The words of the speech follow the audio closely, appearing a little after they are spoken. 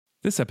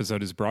This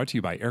episode is brought to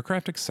you by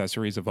Aircraft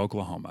Accessories of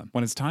Oklahoma.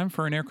 When it's time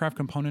for an aircraft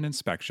component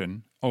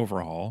inspection,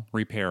 overhaul,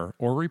 repair,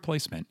 or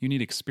replacement, you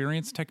need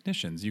experienced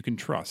technicians you can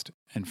trust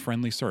and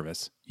friendly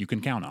service you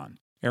can count on.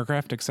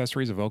 Aircraft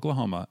Accessories of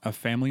Oklahoma, a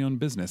family-owned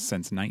business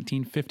since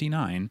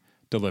 1959,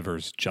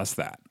 delivers just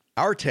that.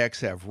 Our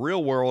techs have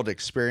real-world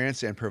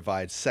experience and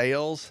provide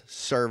sales,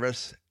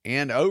 service,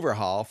 and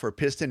overhaul for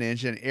piston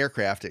engine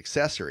aircraft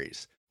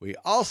accessories. We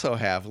also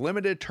have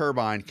limited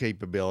turbine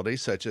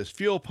capabilities such as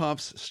fuel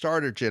pumps,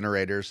 starter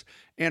generators,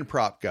 and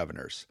prop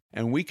governors.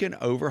 And we can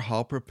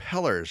overhaul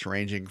propellers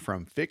ranging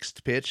from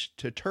fixed pitch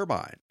to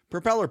turbine.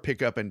 Propeller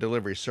pickup and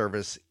delivery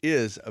service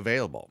is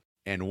available.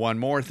 And one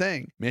more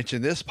thing,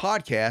 mention this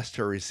podcast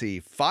to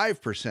receive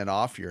 5%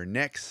 off your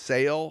next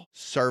sale,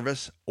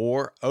 service,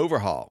 or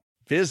overhaul.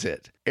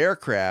 Visit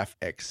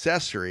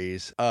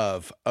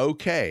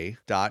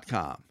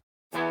aircraftaccessoriesofok.com.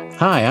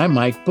 Hi, I'm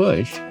Mike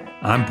Bush.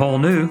 I'm Paul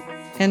New.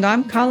 And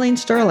I'm Colleen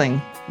Sterling.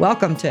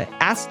 Welcome to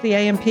Ask the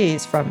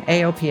A&Ps from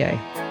AOPA.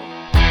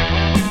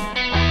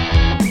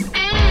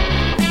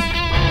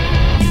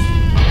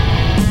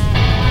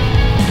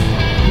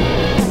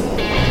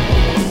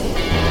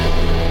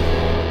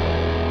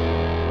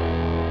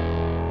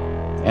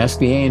 Ask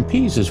the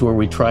A&Ps is where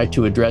we try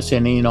to address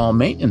any and all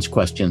maintenance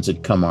questions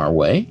that come our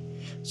way.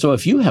 So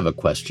if you have a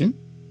question,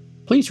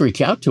 please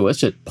reach out to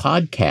us at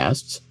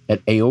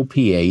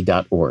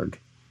podcasts@aopa.org.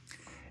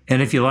 And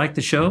if you like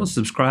the show,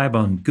 subscribe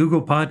on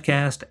Google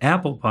Podcast,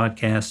 Apple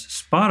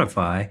Podcasts,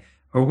 Spotify,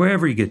 or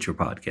wherever you get your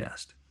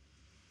podcast.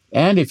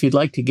 And if you'd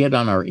like to get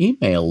on our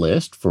email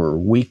list for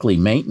weekly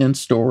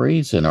maintenance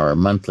stories and our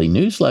monthly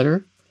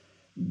newsletter,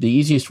 the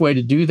easiest way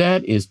to do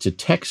that is to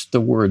text the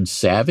word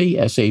SAVVY,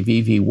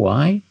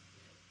 S-A-V-V-Y,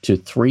 to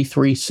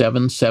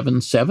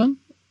 33777,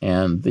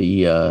 and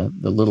the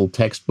little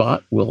text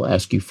bot will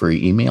ask you for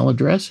your email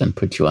address and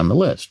put you on the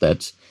list.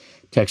 That's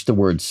text the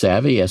word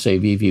SAVVY,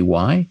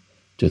 S-A-V-V-Y,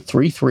 to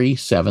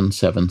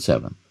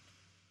 33777.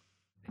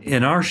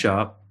 In our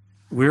shop,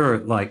 we're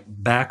like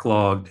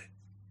backlogged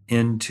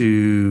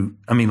into,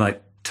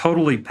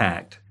 totally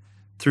packed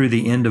through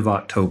the end of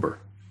October.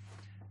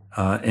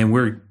 And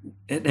we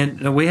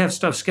have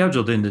stuff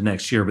scheduled into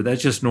next year, but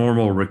that's just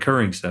normal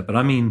recurring stuff. But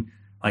I mean,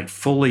 like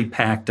fully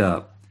packed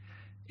up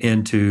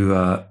into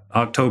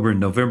October and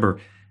November.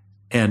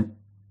 And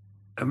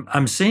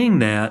I'm seeing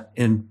that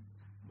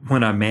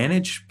when I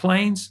manage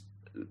planes.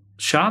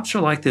 Shops are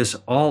like this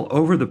all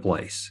over the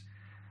place.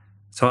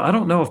 So I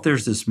don't know if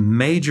there's this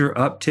major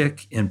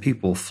uptick in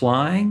people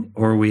flying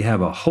or we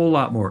have a whole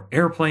lot more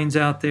airplanes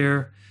out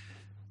there.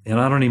 And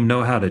I don't even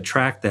know how to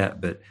track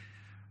that. But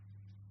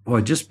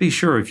boy, just be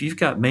sure if you've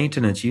got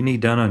maintenance you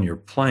need done on your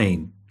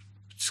plane,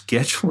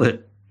 schedule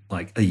it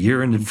like a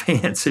year in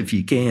advance if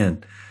you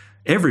can.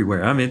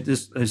 Everywhere. I mean,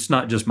 it's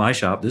not just my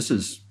shop. This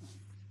is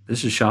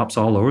shops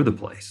all over the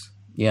place.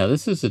 Yeah,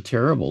 this is a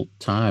terrible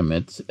time.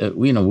 It's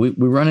we're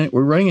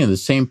running into the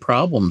same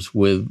problems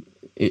with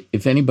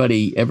if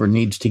anybody ever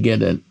needs to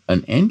get an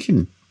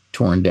engine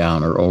torn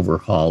down or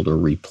overhauled or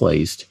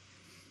replaced.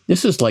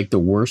 This is like the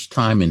worst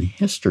time in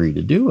history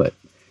to do it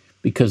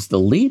because the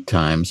lead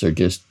times are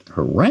just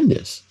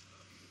horrendous.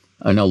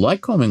 I know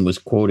Lycoming was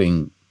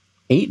quoting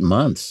 8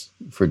 months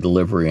for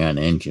delivery on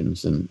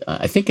engines, and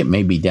I think it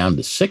may be down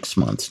to 6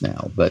 months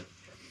now, but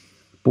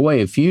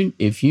boy, if you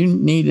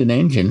need an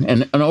engine,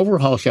 and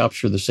overhaul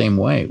shops are the same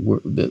way.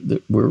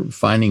 We're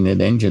finding that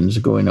engines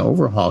go into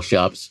overhaul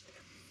shops,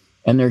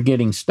 and they're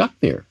getting stuck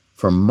there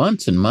for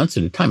months and months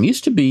at a time.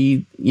 Used to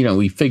be,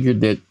 we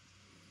figured that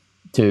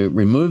to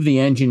remove the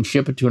engine,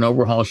 ship it to an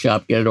overhaul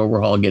shop, get it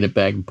overhauled, get it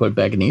back, and put it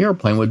back in the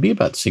airplane would be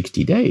about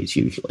 60 days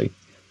usually.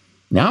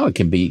 Now it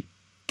can be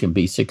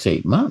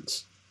 6-8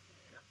 months,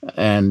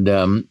 and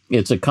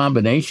it's a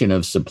combination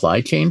of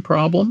supply chain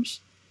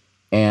problems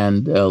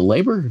and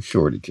labor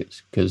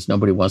shortages because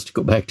nobody wants to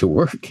go back to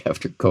work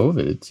after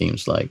COVID, it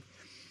seems like.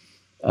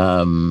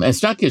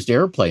 It's not just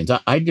airplanes.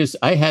 I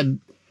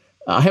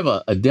have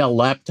a Dell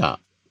laptop,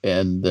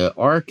 and the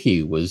R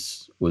key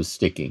was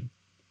sticking.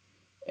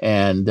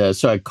 And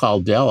so I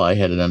called Dell. I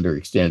had it under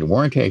extended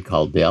warranty. I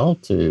called Dell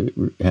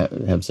to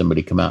have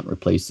somebody come out and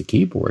replace the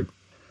keyboard.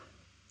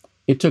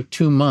 It took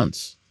 2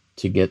 months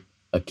to get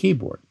a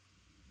keyboard.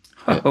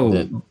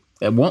 Oh.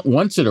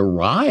 Once it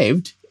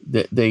arrived,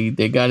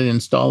 they got it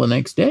installed the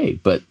next day,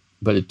 but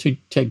it took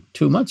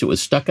 2 months. It was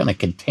stuck on a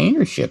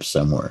container ship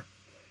somewhere.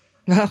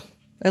 Well,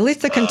 at least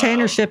the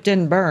container ship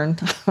didn't burn.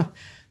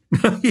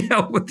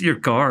 Yeah, with your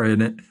car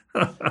in it.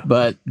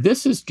 But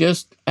this is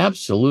just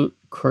absolute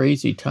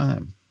crazy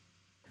time.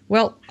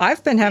 Well,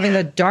 I've been having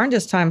the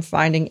darndest time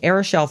finding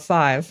Aeroshell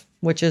 5,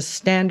 which is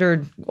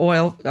standard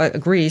oil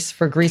grease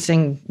for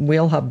greasing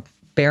wheel hub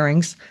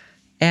bearings.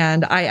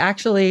 And I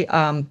actually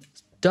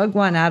dug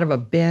one out of a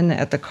bin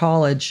at the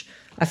college.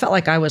 I felt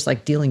like I was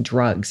like dealing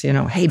drugs,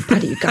 Hey,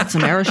 buddy, you got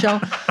some Aeroshell?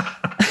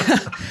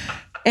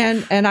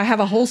 And I have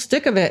a whole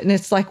stick of it, and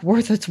it's like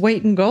worth its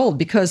weight in gold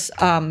because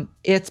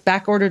it's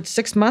back ordered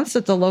 6 months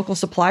at the local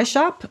supply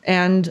shop,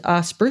 and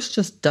Spruce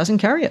just doesn't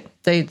carry it.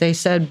 They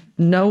said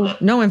no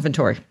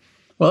inventory.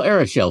 Well,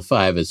 Aeroshell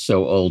 5 is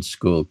so old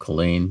school,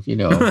 Colleen. You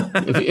know,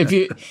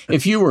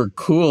 if you were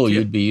cool,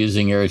 you'd be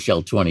using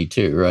Aeroshell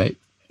 22, right?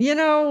 You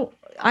know,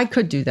 I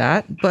could do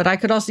that, but I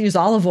could also use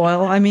olive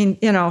oil. I mean,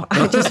 you know,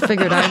 I just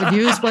figured I would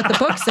use what the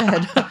book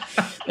said.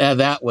 Yeah,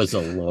 that was a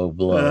low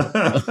blow.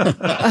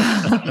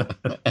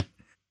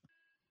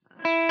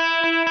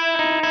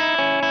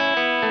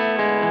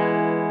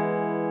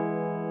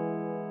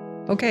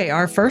 Okay,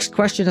 our first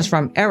question is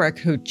from Eric,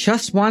 who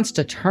just wants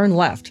to turn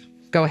left.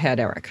 Go ahead,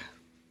 Eric.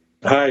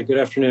 Hi, good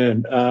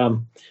afternoon.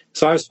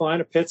 So I was flying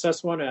a Pitts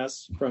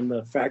S1S from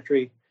the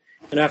factory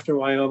in Afton,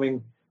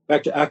 Wyoming,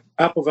 back to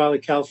Apple Valley,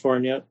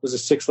 California. It was a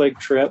 6-leg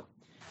trip.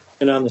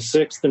 And on the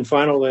 6th and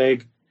final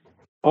leg,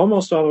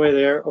 almost all the way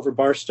there over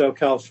Barstow,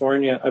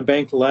 California, I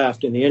banked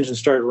left and the engine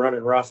started running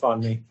rough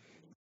on me.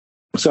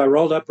 So I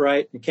rolled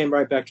upright and came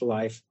right back to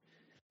life.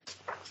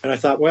 And I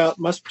thought, well, it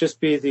must just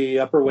be the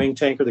upper wing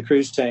tank or the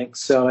cruise tank.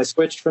 So I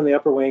switched from the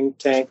upper wing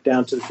tank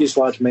down to the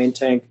fuselage main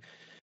tank,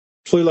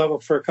 flew level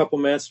for a couple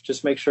minutes,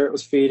 just make sure it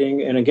was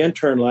feeding, and again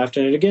turned left,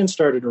 and it again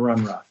started to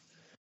run rough.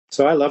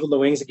 So I leveled the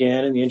wings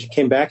again, and the engine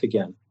came back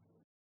again.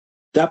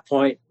 At that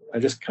point, I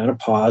just kind of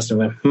paused and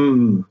went,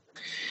 It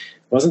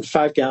wasn't the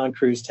 5-gallon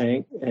cruise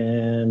tank,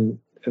 and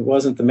it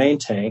wasn't the main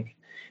tank.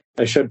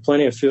 I showed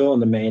plenty of fuel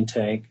in the main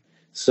tank.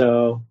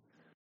 So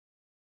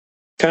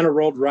kind of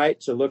rolled right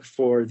to look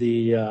for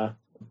the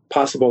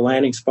possible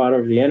landing spot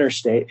over the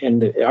interstate,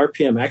 and the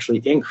RPM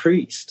actually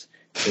increased.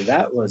 So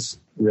that was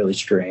really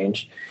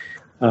strange.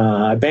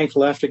 I banked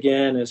left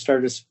again, and it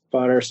started to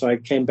sputter, so I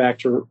came back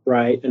to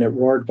right, and it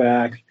roared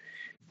back.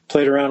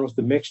 Played around with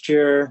the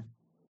mixture,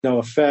 no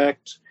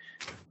effect,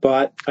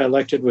 but I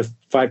elected with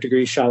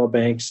 5-degree shallow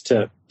banks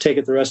to take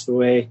it the rest of the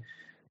way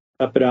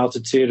up at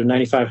altitude of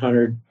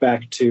 9,500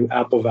 back to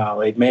Apple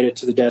Valley. Made it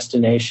to the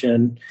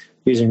destination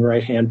using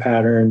right-hand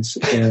patterns,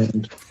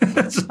 and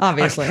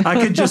obviously,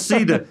 I can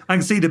see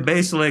the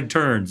base leg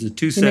turns, the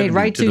 270 made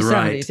right to the 270s,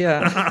 right.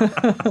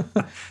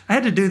 Yeah. I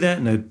had to do that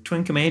in a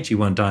twin Comanche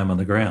one time on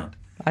the ground.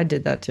 I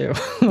did that too.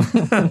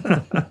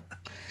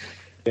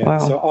 Yeah,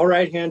 wow. So all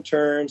right-hand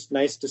turns,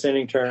 nice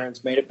descending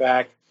turns, made it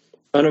back,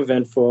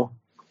 uneventful,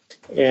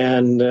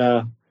 and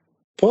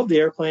pulled the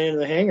airplane into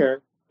the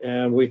hangar.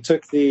 And we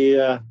took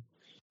there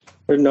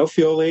were no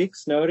fuel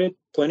leaks noted,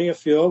 plenty of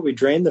fuel. We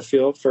drained the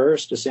fuel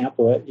first to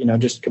sample it,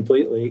 just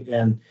completely,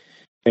 and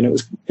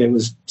it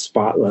was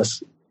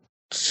spotless.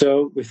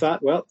 So we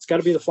thought, well, it's got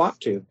to be the flop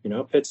tube.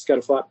 Pitt's got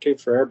a flop tube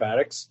for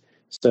aerobatics,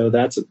 so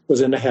that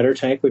was in the header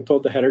tank. We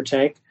pulled the header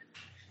tank.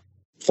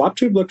 Flop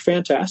tube looked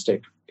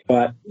fantastic.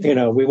 But,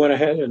 we went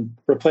ahead and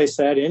replaced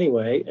that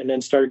anyway, and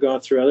then started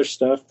going through other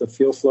stuff. The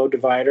fuel flow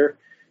divider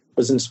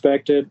was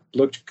inspected,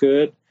 looked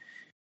good.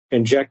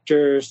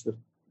 Injectors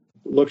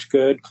looked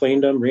good,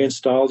 cleaned them,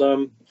 reinstalled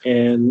them.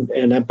 And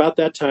about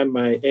that time,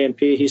 my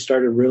A&P, he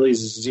started really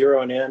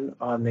zeroing in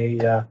on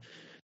the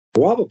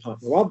wobble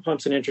pump. The wobble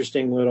pump's an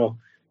interesting little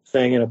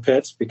thing in a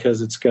Pitts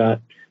because it's got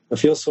a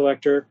fuel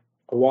selector,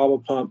 a wobble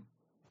pump,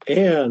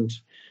 and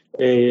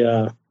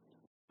a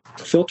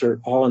filter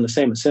all in the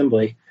same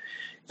assembly.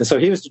 And so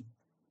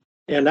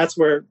and that's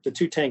where the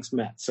two tanks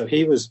met. So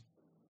he was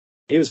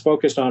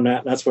focused on that,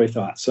 and that's what he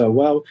thought.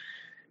 So,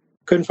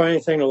 couldn't find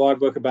anything in the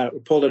logbook about it. We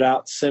pulled it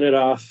out, sent it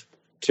off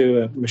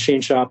to a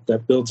machine shop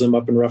that builds them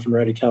up in Rough and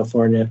Ready,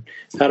 California,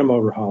 had them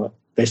overhaul it.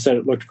 They said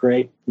it looked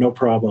great, no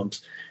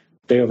problems.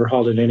 They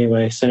overhauled it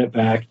anyway, sent it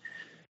back.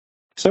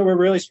 So we're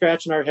really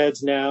scratching our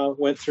heads now,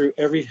 went through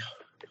every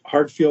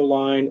hard fuel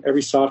line,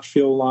 every soft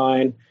fuel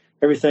line.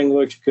 Everything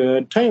looked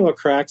good. Tiny little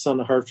cracks on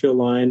the hard fuel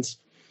lines.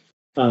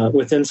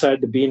 With inside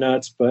the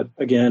B-nuts, but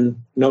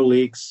again, no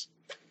leaks.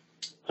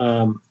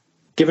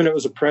 Given it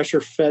was a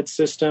pressure-fed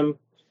system,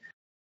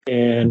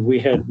 and we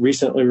had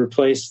recently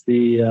replaced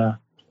the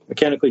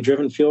mechanically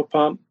driven fuel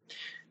pump,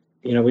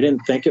 we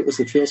didn't think it was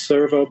the fuel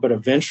servo, but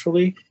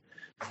eventually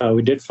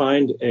we did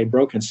find a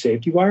broken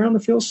safety wire on the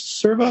fuel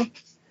servo.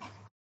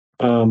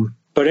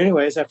 But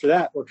anyways, after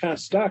that, we're kind of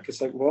stuck. It's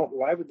like, well,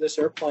 why would this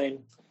airplane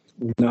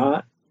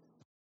not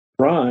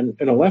run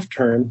in a left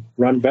turn,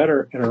 run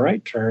better in a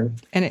right turn?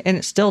 And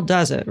it still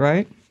does it,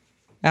 right?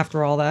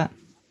 After all that?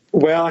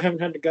 Well, I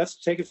haven't had the guts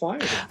to take it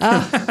flying.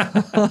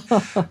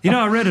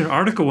 I read an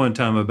article one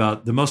time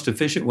about the most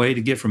efficient way to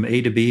get from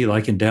A to B,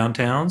 like in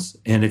downtowns.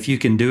 And if you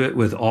can do it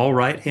with all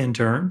right-hand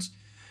turns,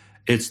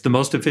 it's the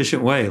most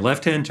efficient way.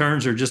 Left-hand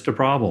turns are just a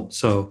problem.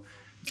 So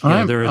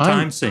they're a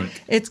time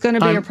sink. It's going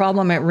to be a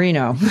problem at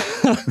Reno.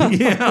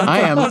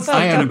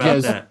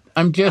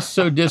 I'm just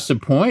so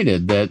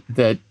disappointed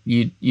that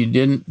you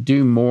didn't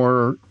do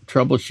more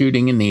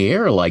troubleshooting in the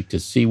air, like to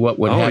see what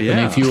would happen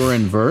if you were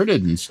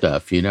inverted and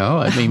stuff.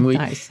 I mean,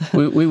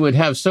 we would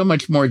have so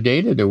much more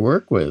data to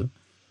work with.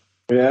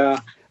 Yeah.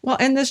 Well,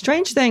 and the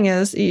strange thing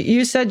is,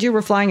 you said you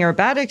were flying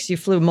aerobatics, you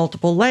flew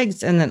multiple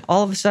legs, and then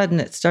all of a sudden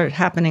it started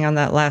happening on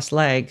that last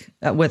leg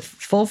with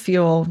full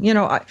fuel.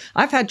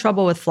 I've had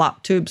trouble with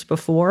flop tubes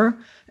before.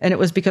 And it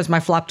was because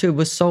my flop tube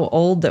was so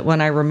old that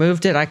when I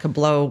removed it, I could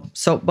blow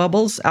soap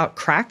bubbles out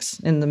cracks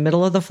in the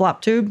middle of the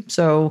flop tube.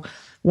 So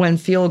when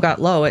fuel got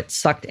low, it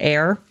sucked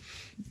air.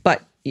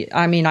 But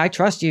I mean, I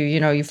trust you. You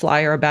know, you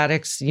fly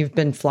aerobatics. You've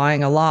been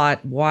flying a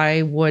lot.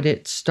 Why would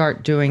it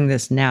start doing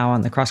this now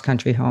on the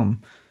cross-country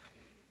home?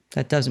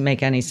 That doesn't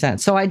make any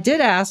sense. So I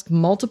did ask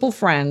multiple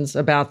friends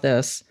about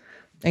this,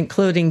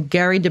 including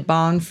Gary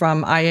DeBone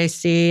from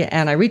IAC,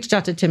 and I reached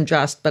out to Tim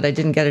Just, but I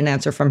didn't get an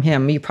answer from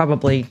him. You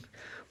probably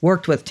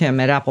worked with Tim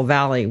at Apple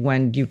Valley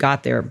when you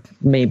got there,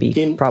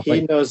 maybe.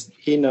 Probably.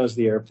 He knows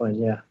the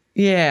airplane, yeah.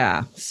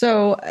 Yeah.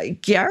 So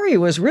Gary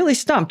was really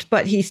stumped,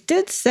 but he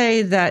did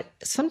say that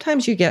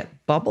sometimes you get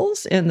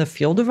bubbles in the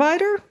fuel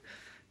divider.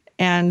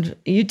 And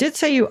you did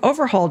say you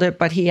overhauled it,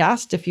 but he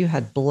asked if you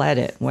had bled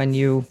it when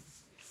you,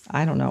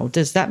 I don't know.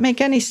 Does that make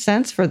any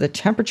sense for the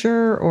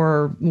temperature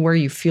or where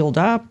you fueled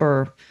up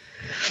or?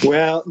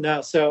 Well,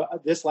 no. So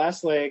this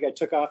last leg, I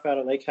took off out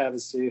of Lake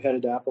Havasu,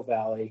 headed to Apple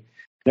Valley.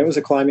 And it was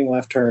a climbing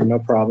left turn, no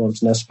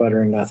problems, no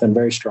sputtering, nothing,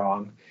 very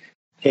strong.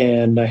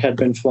 And I had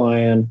been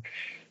flying.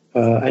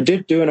 I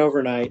did do an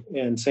overnight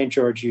in St.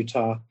 George,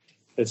 Utah.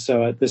 And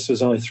so this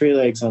was only 3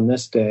 legs on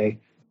this day.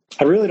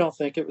 I really don't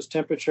think it was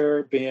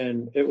temperature,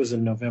 being it was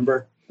in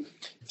November.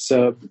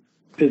 So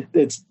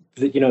it's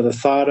the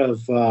thought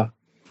of, I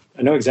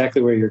know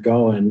exactly where you're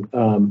going.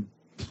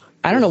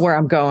 I don't know where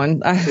I'm going.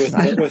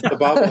 with the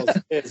bubbles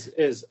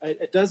is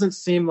it doesn't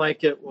seem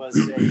like it was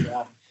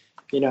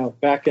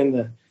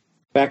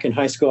back in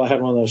high school, I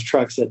had one of those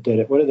trucks that did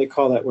it. What do they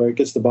call that? Where it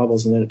gets the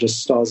bubbles and then it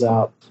just stalls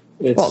out.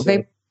 It's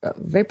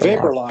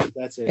vapor lock.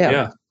 That's it.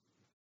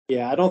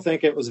 Yeah. I don't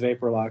think it was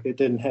vapor lock.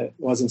 It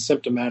wasn't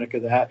symptomatic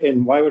of that.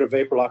 And why would a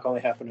vapor lock only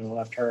happen in a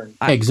left turn?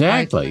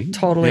 Exactly. I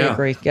totally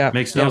agree. Yeah,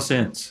 makes no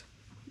sense.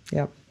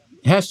 Yep.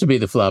 It has to be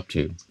the flop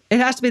tube. It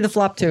has to be the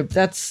flop tube.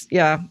 That's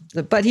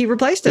but he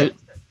replaced it.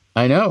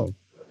 I know.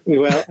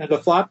 Well,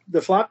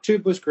 the flop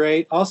tube was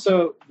great.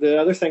 Also, the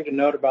other thing to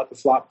note about the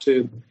flop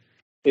tube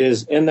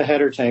is in the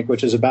header tank,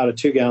 which is about a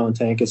 2-gallon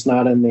tank. It's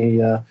not in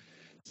the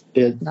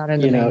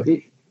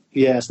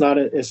it's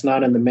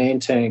not in the main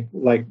tank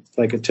like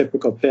a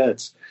typical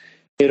Pitts.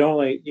 It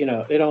only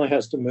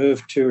has to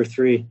move 2 or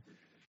 3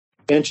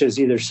 inches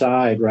either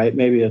side, right?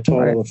 Maybe a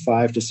total of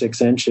 5 to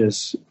 6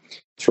 inches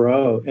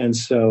throw, and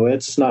so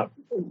it's not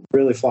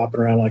really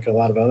flopping around like a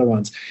lot of other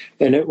ones.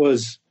 And it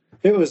was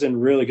in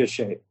really good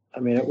shape. I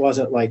mean, it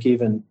wasn't like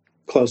even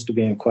close to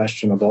being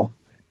questionable.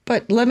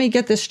 But let me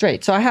get this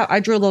straight. So I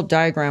drew a little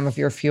diagram of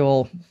your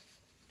fuel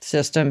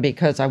system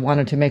because I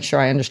wanted to make sure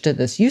I understood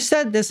this. You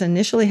said this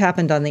initially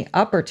happened on the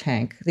upper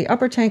tank. The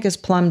upper tank is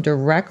plumbed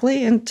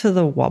directly into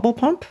the wobble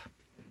pump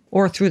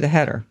or through the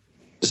header?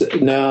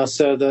 No.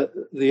 So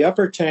the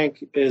upper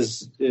tank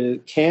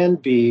can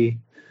be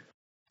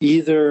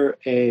either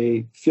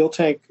a fuel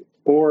tank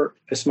or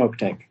a smoke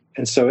tank.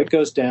 And so it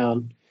goes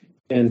down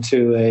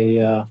into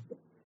a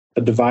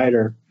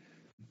divider,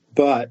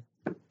 but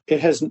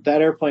that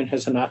airplane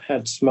has not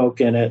had smoke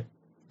in it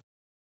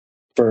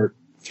for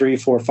 3,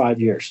 4,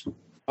 5 years.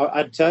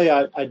 I'd tell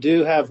you, I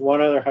do have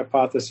one other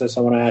hypothesis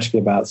I want to ask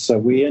you about. So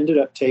we ended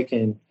up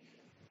taking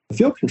the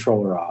fuel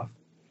controller off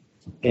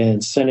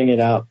and sending it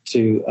out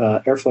to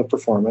Airflow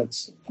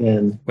Performance.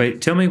 And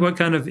wait, tell me what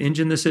kind of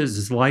engine this is.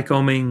 Is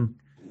Lycoming?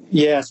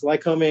 Yes,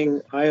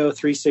 Lycoming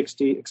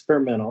IO360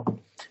 experimental,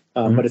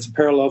 but it's a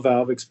parallel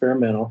valve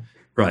experimental.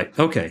 Right.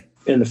 Okay.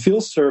 And the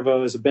fuel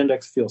servo is a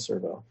Bendix fuel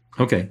servo.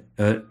 Okay.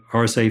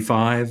 RSA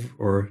 5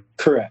 or?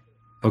 Correct.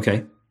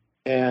 Okay.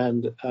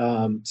 And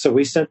so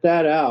we sent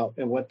that out,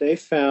 and what they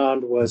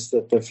found was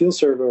that the fuel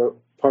servo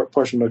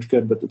portion looked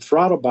good, but the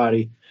throttle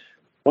body,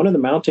 one of the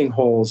mounting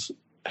holes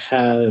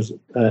had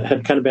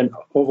kind of been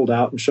ovaled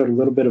out and showed a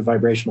little bit of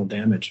vibrational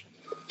damage.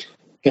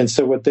 And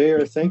so what they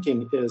are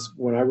thinking is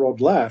when I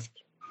rolled left,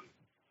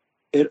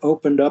 it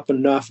opened up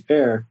enough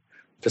air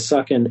to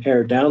suck in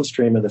air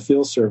downstream of the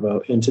fuel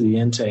servo into the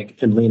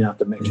intake and lean out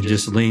the mixture. You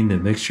just lean the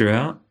mixture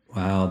out?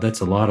 Wow,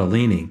 that's a lot of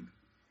leaning.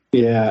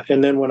 Yeah,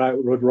 and then when I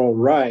would roll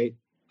right,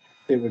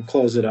 it would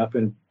close it up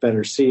and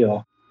better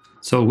seal.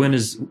 So when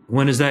is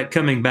that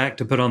coming back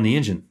to put on the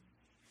engine?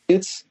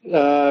 It's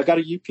got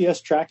a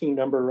UPS tracking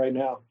number right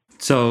now.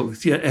 So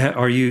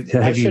are you?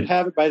 I should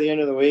have it by the end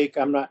of the week.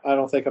 I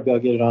don't think I'll be able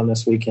to get it on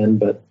this weekend,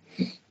 but.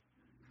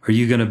 Are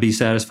you going to be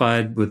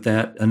satisfied with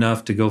that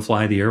enough to go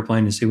fly the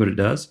airplane and see what it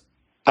does?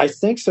 I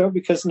think so,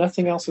 because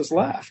nothing else is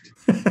left.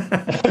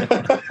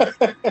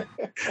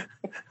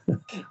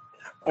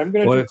 I'm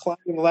going to do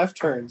climbing left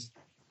turns.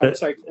 I'm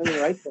sorry,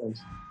 right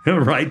turns.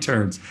 Right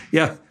turns.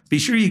 Yeah. Be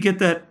sure you get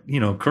that,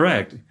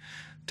 correct.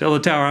 Tell the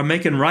tower, I'm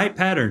making right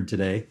pattern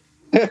today.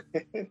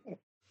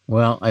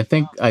 Well, I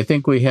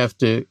think we have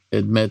to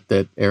admit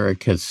that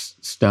Eric has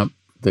stumped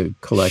the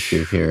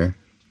collective here.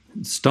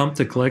 Stumped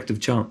the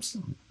collective chumps.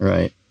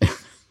 Right.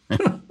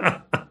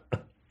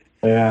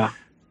 Yeah.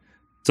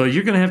 So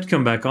you're going to have to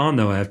come back on,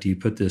 though, after you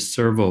put this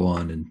servo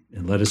on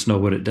and let us know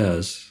what it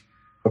does.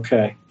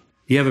 Okay.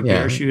 Do you have a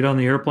parachute on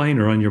the airplane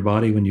or on your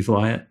body when you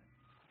fly it?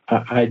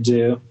 I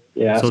do.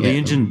 Yeah. So the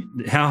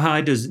engine, how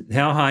high does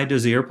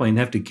the airplane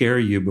have to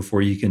carry you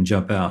before you can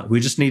jump out? We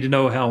just need to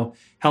know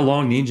how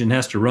long the engine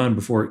has to run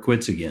before it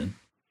quits again.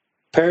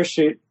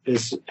 Parachute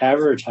is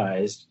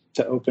advertised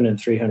to open in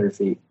 300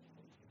 feet.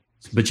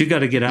 But you got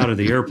to get out of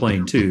the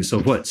airplane too.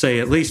 So what, say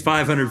at least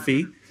 500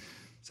 feet?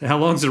 So how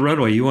long's the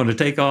runway? You want to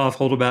take off,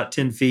 hold about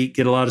 10 feet,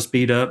 get a lot of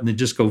speed up, and then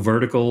just go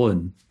vertical?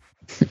 And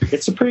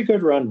It's a pretty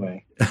good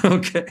runway.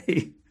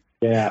 Okay.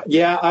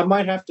 Yeah, I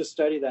might have to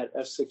study that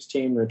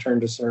F-16 return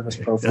to service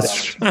profile.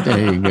 That's right.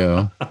 There you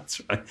go.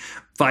 That's right.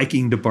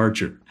 Viking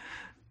departure.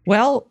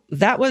 Well,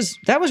 that was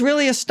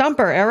really a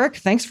stumper, Eric.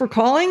 Thanks for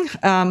calling.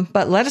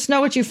 But let us know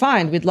what you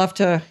find. We'd love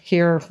to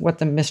hear what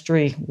the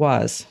mystery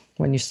was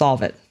when you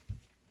solve it.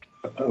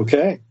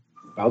 Okay,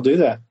 I'll do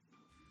that.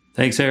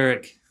 Thanks,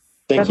 Eric.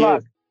 Thank you.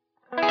 luck.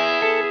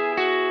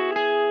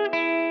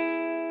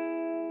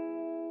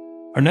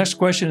 Our next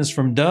question is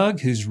from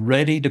Doug, who's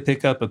ready to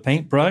pick up a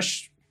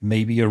paintbrush,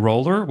 maybe a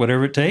roller,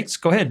 whatever it takes.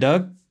 Go ahead,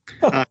 Doug.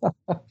 Hi,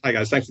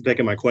 guys. Thanks for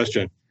taking my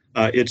question.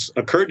 It's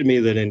occurred to me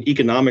that in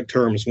economic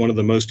terms, one of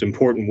the most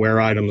important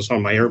wear items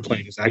on my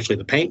airplane is actually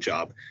the paint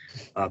job.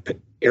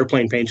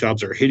 Airplane paint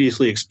jobs are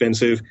hideously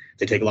expensive.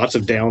 They take lots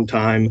of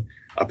downtime.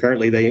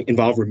 Apparently, they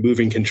involve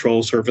removing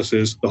control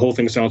surfaces. The whole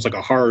thing sounds like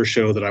a horror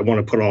show that I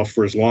want to put off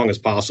for as long as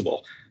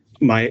possible.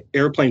 My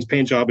airplane's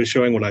paint job is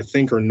showing what I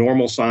think are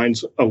normal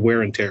signs of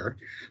wear and tear.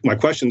 My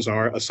questions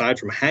are, aside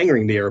from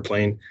hangering the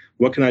airplane,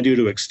 what can I do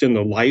to extend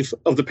the life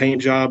of the paint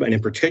job? And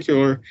in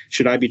particular,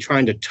 should I be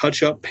trying to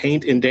touch up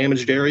paint in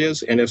damaged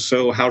areas? And if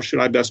so, how should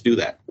I best do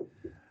that?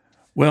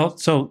 Well,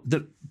 so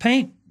the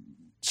paint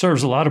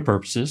serves a lot of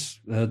purposes.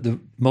 The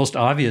most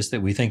obvious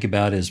that we think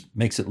about is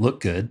makes it look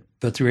good.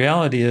 But the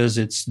reality is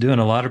it's doing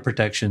a lot of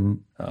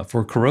protection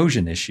for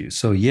corrosion issues.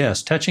 So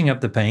yes, touching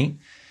up the paint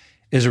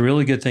is a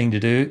really good thing to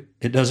do.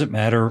 It doesn't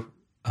matter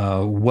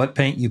what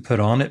paint you put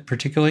on it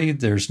particularly.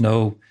 There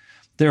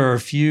are a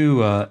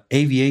few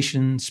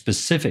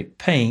aviation-specific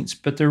paints,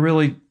 but they're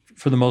really,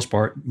 for the most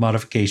part,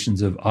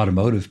 modifications of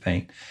automotive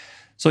paint.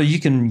 So you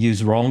can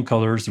use wrong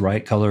colors, the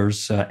right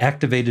colors.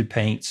 Activated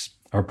paints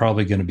are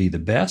probably going to be the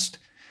best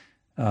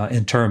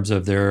in terms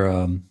of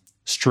their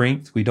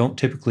strength. We don't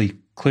typically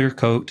clear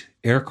coat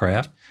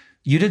aircraft.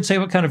 You didn't say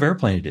what kind of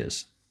airplane it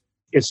is.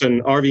 It's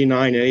an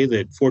RV-9A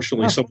that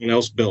fortunately someone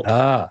else built.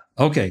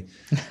 Okay.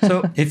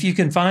 So if you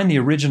can find the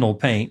original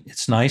paint,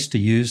 it's nice to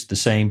use the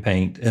same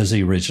paint as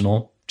the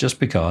original, just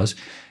because.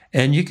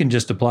 And you can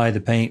just apply the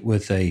paint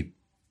with a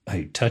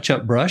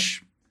touch-up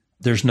brush.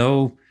 There's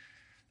no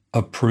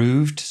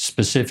approved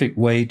specific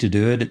way to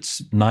do it.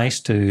 It's nice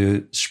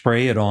to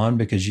spray it on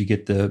because you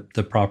get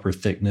the proper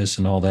thickness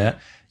and all that.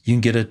 You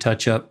can get a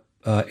touch-up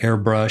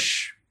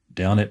airbrush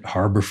down at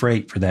Harbor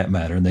Freight, for that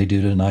matter, and they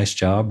did a nice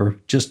job, or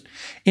just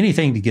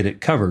anything to get it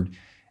covered.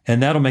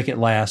 And that'll make it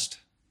last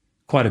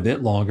quite a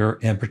bit longer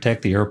and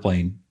protect the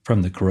airplane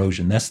from the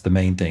corrosion. That's the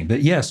main thing.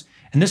 But yes,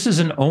 and this is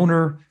an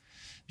owner,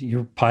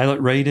 you're pilot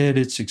rated,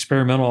 it's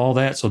experimental, all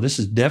that. So this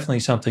is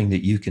definitely something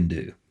that you can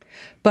do.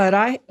 But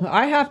I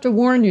have to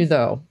warn you,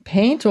 though,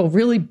 paint will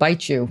really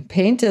bite you.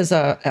 Paint is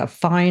a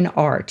fine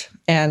art.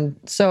 And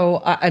so,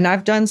 and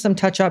I've done some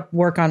touch-up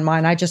work on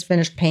mine. I just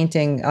finished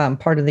painting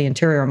part of the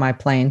interior of my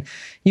plane.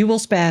 You will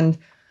spend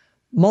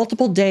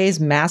multiple days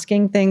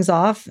masking things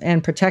off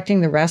and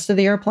protecting the rest of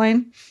the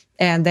airplane.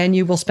 And then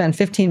you will spend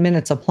 15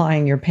 minutes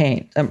applying your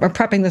paint, or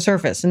prepping the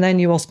surface. And then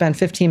you will spend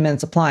 15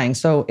 minutes applying.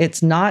 So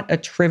it's not a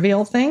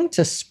trivial thing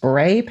to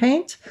spray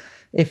paint.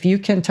 If you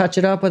can touch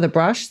it up with a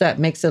brush, that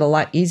makes it a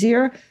lot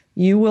easier.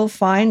 You will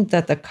find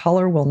that the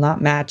color will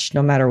not match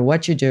no matter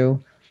what you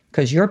do,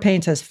 because your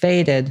paint has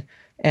faded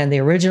and the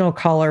original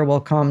color will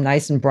come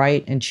nice and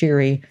bright and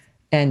cheery.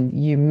 And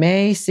you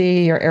may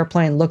see your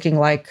airplane looking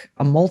like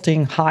a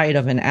molting hide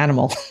of an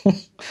animal.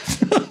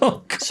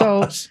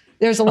 So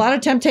there's a lot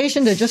of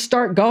temptation to just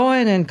start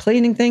going and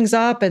cleaning things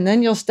up. And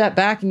then you'll step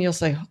back and you'll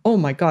say, oh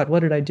my God, what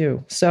did I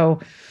do?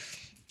 So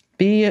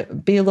be a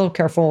little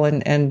careful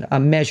and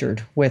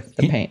measured with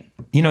the paint.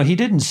 You know, he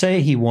didn't say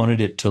he wanted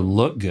it to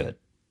look good.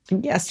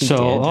 Yes, he did.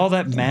 So did. all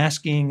that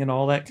masking and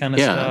all that kind of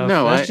stuff,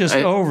 that's just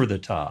over the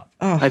top.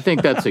 Oh. I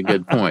think that's a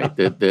good point.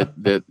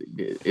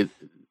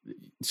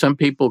 Some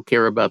people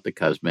care about the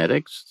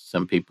cosmetics.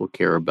 Some people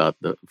care about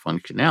the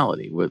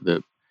functionality. With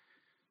the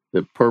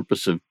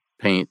purpose of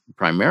paint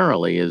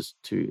primarily is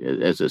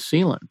as a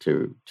sealant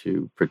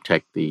to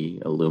protect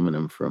the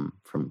aluminum from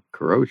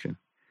corrosion.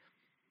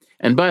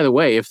 And by the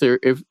way, if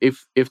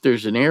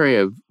there's an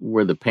area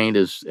where the paint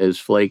is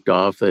flaked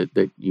off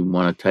that you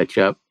want to touch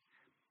up,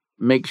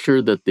 make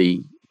sure that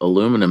the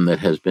aluminum that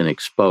has been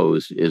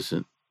exposed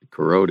isn't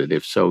corroded.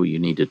 If so, you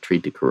need to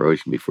treat the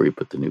corrosion before you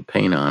put the new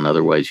paint on.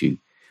 Otherwise, you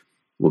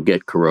will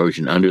get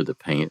corrosion under the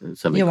paint.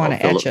 Something called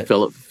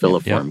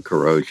filiform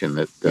corrosion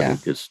that will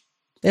just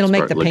it'll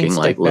make the paint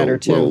stick better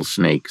too. Little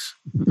snakes.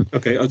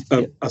 Okay.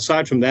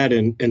 Aside from that,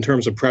 in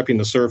terms of prepping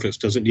the surface,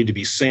 does it need to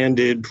be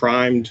sanded,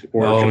 primed,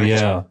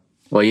 or?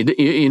 Well,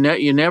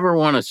 you never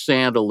want to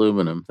sand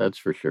aluminum. That's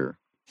for sure.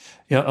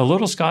 Yeah, a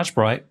little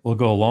Scotch-Brite will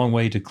go a long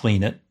way to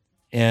clean it.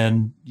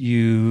 And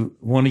you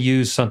want to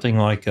use something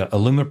like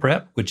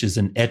Alumiprep, which is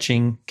an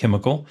etching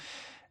chemical.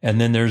 And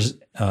then there's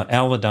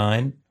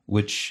Allodyne,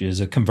 which is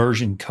a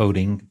conversion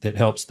coating that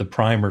helps the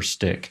primer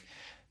stick.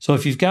 So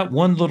if you've got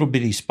one little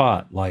bitty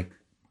spot, like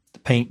the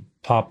paint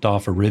popped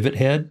off a rivet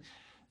head,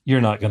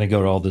 you're not going to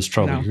go to all this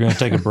trouble. No. You're going to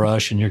take a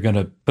brush and you're going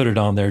to put it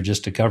on there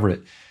just to cover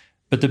it.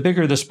 But the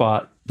bigger the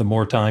spot, the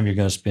more time you're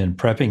going to spend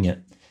prepping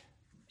it.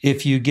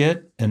 If you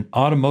get an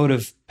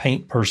automotive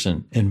paint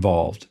person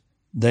involved,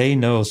 they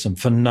know some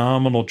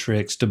phenomenal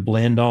tricks to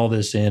blend all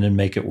this in and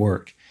make it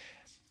work.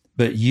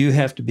 But you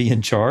have to be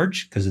in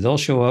charge because they'll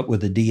show up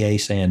with a DA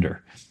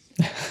sander.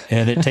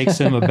 And it takes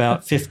them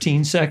about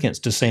 15 seconds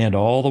to sand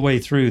all the way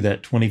through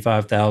that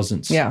 25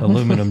 thousandths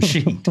aluminum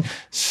sheet.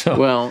 So,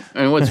 well,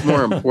 and what's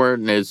more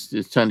important is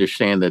to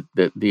understand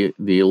that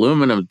the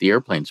aluminum the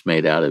airplane's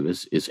made out of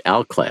is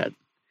Alclad.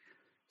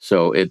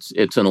 So it's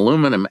an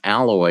aluminum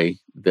alloy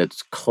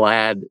that's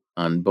clad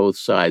on both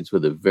sides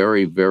with a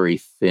very, very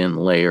thin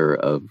layer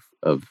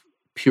of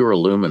pure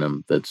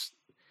aluminum that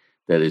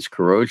is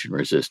corrosion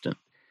resistant.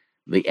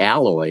 The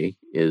alloy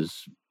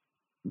is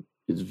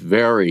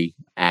very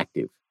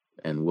active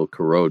and will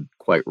corrode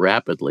quite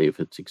rapidly if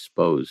it's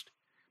exposed.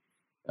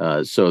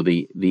 So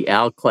the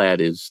Alclad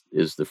is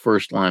the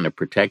first line of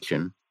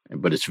protection,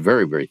 but it's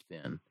very, very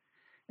thin.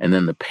 And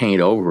then the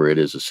paint over it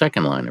is a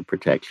second line of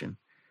protection.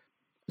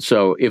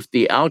 So if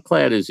the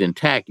Alclad is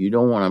intact, you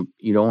don't want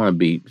to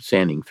be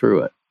sanding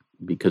through it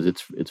because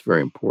it's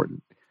very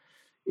important.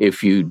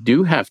 If you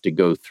do have to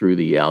go through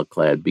the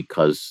Alclad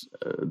because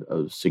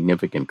of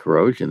significant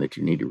corrosion that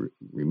you need to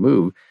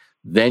remove,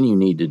 then you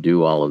need to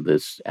do all of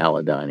this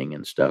alodining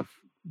and stuff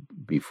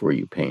before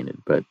you paint it.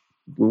 But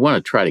we want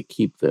to try to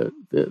keep the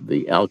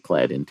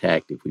Alclad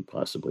intact if we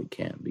possibly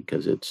can,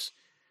 because it's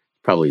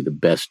probably the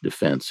best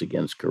defense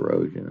against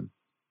corrosion.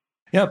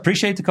 Yeah,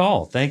 appreciate the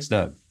call. Thanks,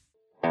 Doug.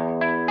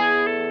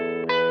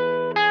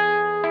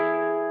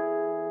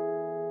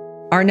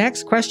 Our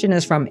next question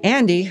is from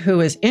Andy,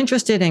 who is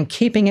interested in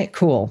keeping it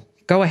cool.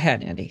 Go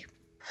ahead, Andy.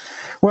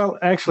 Well,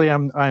 actually,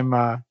 I'm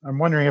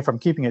wondering if I'm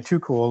keeping it too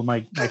cool.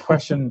 My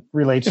question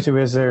relates to,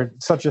 is there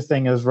such a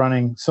thing as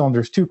running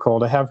cylinders too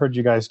cold? I have heard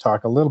you guys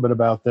talk a little bit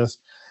about this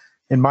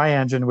in my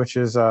engine, which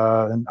is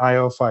an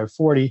IO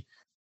 540.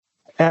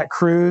 At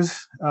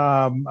cruise,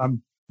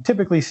 I'm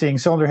typically seeing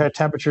cylinder head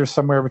temperatures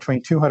somewhere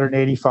between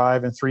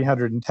 285 and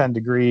 310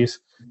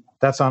 degrees.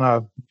 That's on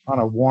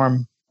a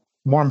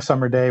warm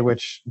summer day,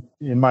 which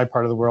in my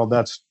part of the world,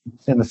 that's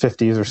in the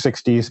 50s or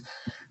 60s.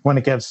 When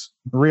it gets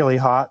really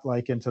hot,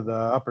 like into the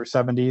upper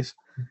 70s,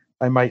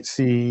 I might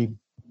see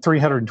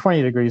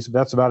 320 degrees.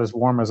 That's about as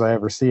warm as I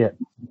ever see it.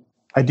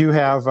 I do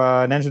have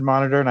an engine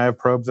monitor, and I have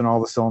probes in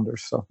all the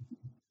cylinders. So,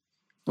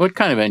 what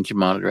kind of engine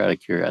monitor, out of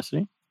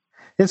curiosity?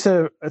 It's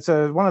a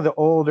one of the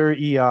older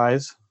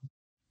EIs.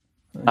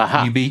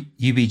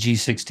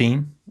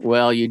 UBG16.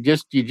 Well, you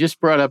just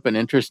brought up an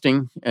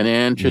interesting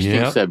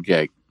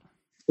subject.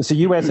 It's a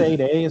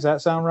US-8A, does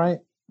that sound right?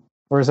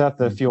 Or is that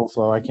the fuel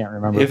flow? I can't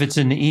remember. If it's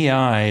an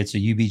EI, it's a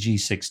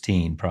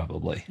UBG16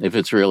 probably. If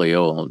it's really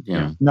old,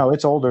 yeah. No,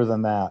 it's older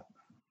than that.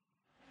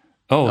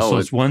 So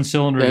it's one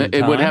cylinder at a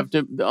time? It would have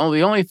to. The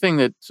only thing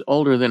that's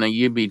older than a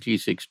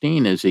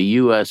UBG16 is a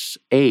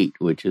US-8,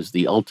 which is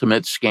the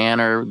ultimate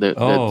scanner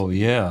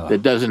that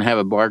doesn't have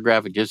a bar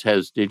graph. It just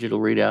has digital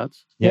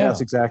readouts. Yeah,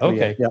 that's exactly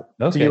it. Yep.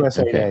 It's a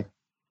US-8A.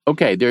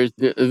 Okay,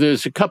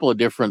 there's a couple of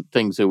different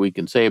things that we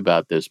can say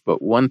about this,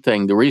 but one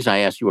thing, the reason I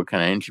asked you what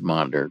kind of engine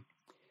monitor,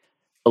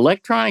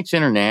 Electronics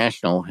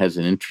International has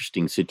an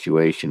interesting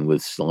situation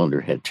with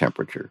cylinder head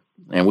temperature,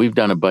 and we've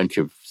done a bunch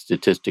of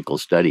statistical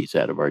studies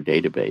out of our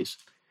database.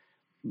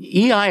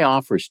 EI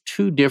offers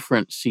two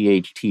different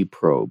CHT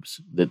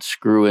probes that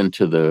screw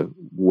into the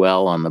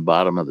well on the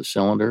bottom of the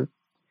cylinder.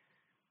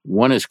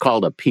 One is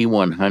called a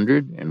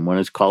P100, and one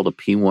is called a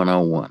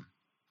P101.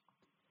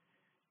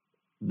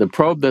 The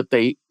probe that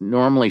they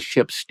normally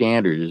ship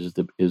standard is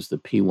the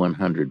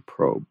P100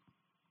 probe,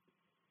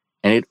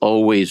 and it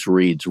always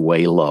reads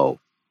way low.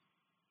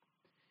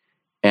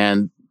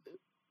 And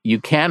you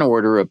can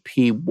order a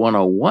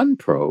P101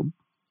 probe,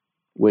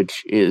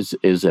 which is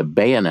a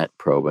bayonet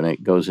probe, and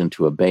it goes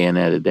into a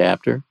bayonet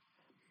adapter,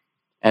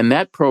 and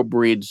that probe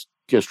reads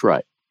just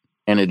right,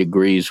 and it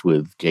agrees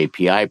with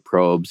JPI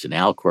probes and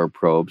Alcor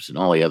probes and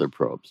all the other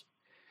probes.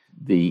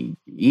 The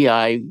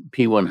EI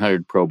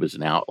P100 probe is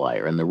an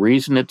outlier. And the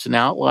reason it's an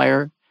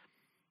outlier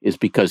is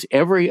because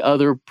every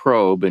other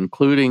probe,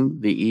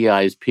 including the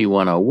EI's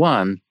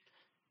P101,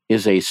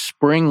 is a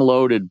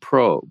spring-loaded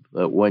probe.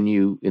 That when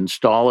you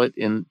install it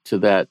into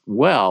that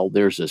well,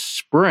 there's a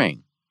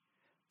spring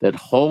that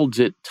holds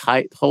it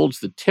tight,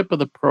 holds the tip of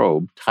the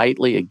probe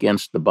tightly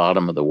against the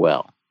bottom of the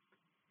well.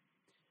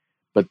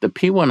 But the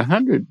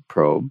P100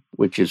 probe,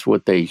 which is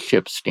what they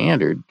ship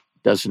standard,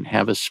 doesn't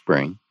have a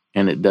spring,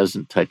 and it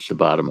doesn't touch the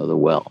bottom of the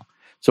well.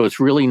 So it's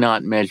really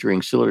not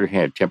measuring cylinder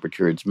head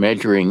temperature. It's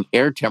measuring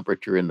air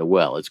temperature in the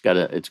well. It's got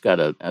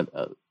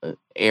a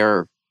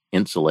air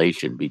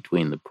insulation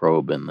between the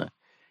probe and the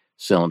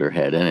cylinder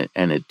head,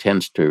 and it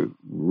tends to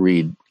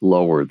read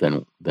lower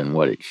than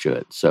what it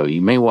should. So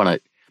you may want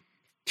to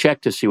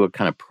check to see what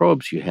kind of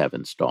probes you have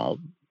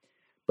installed.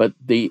 But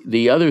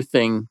the other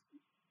thing,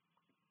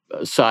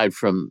 aside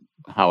from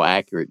how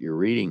accurate your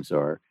readings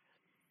are,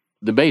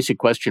 the basic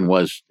question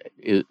was,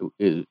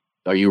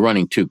 are you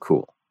running too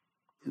cool?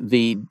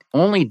 The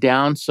only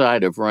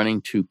downside of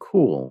running too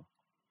cool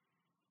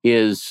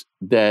is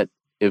that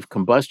if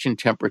combustion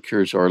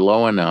temperatures are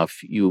low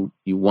enough, you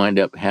wind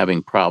up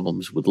having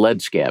problems with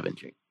lead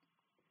scavenging.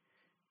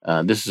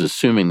 This is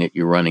assuming that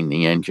you're running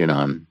the engine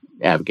on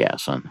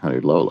avgas, on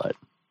 100 low lead.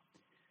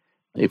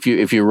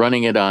 If you're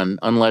running it on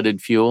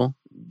unleaded fuel,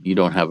 you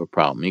don't have a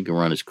problem. You can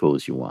run as cool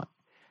as you want.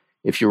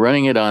 If you're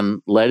running it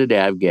on leaded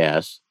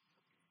avgas,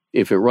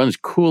 if it runs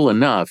cool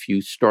enough,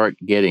 you start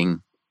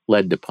getting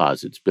lead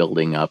deposits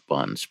building up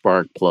on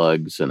spark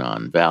plugs and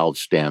on valve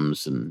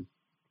stems and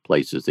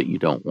places that you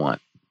don't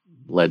want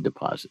lead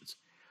deposits.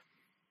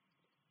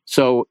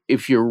 So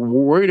if you're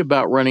worried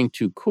about running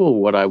too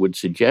cool, what I would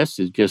suggest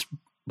is just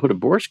put a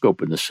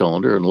borescope in the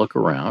cylinder and look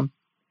around.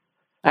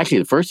 Actually,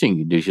 the first thing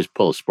you do is just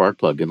pull a spark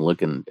plug and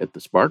look at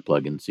the spark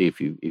plug and see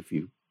if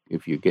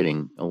you're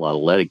getting a lot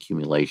of lead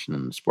accumulation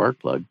in the spark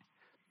plug.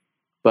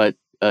 But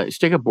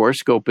stick a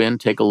borescope in,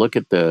 take a look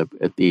at the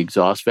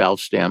exhaust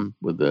valve stem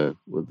with the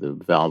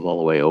valve all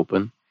the way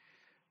open.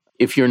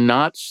 If you're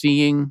not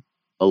seeing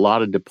a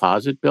lot of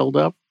deposit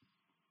buildup,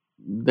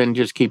 then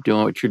just keep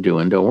doing what you're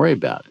doing. Don't worry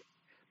about it.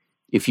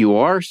 If you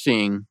are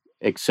seeing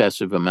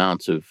excessive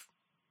amounts of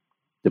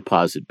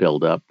deposit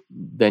buildup,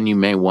 then you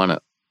may want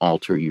to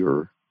alter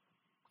your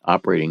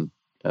operating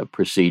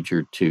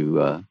procedure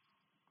to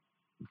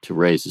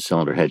raise the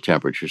cylinder head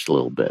temperatures a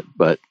little bit.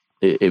 But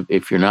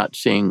if you're not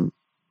seeing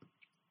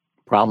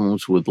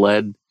problems with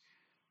lead,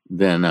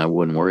 then I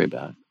wouldn't worry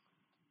about it.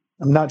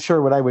 I'm not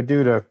sure what I would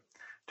do to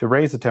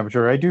raise the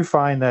temperature. I do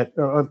find that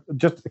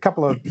just a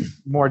couple of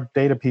more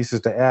data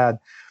pieces to add.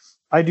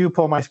 I do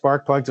pull my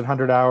spark plugs at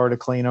 100 hour to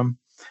clean them,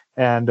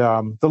 and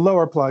the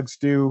lower plugs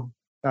do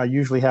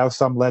usually have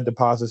some lead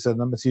deposits in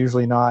them. It's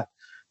usually not,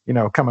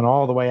 coming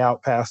all the way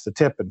out past the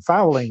tip and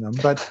fouling them,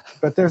 but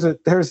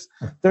there's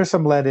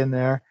some lead in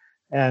there.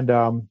 And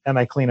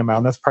I clean them out,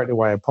 and that's partly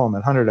why I pull them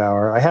at 100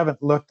 hour. I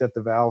haven't looked at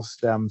the valve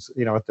stems,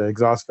 at the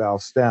exhaust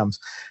valve stems.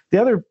 The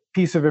other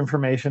piece of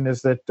information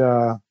is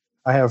that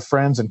I have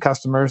friends and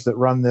customers that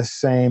run this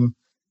same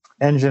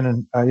engine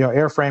and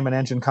airframe and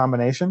engine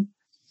combination,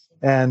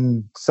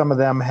 and some of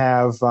them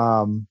have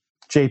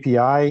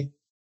JPI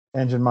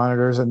engine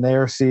monitors, and they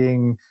are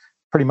seeing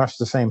pretty much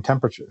the same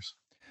temperatures.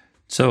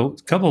 So,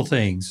 a couple of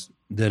things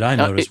that I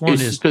noticed. One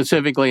is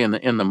specifically in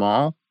the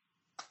mall.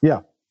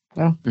 Yeah.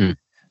 Yeah. Mm.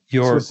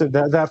 So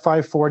that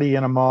 540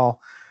 in a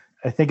mall,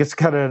 I think it's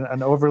got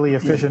an overly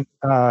efficient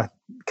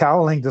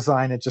cowling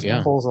design. It just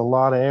pulls a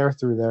lot of air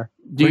through there.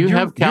 Do you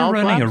have cowl You're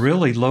running flaps? a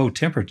really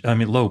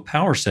low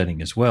power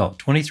setting as well.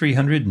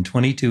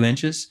 2,322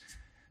 inches.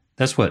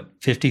 That's what,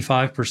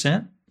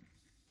 55%?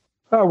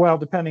 Oh, well,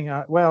 depending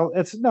on,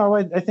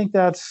 I think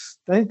that's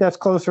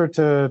closer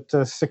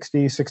to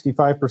 60,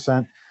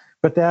 65%.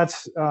 But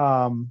that's,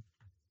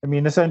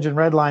 this engine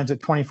red line's at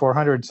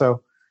 2,400.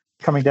 So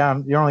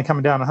you're only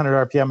coming down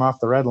 100 RPM off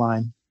the red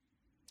line.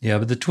 Yeah,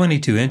 but the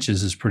 22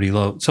 inches is pretty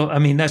low. So,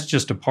 that's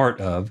just a part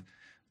of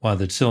why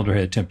the cylinder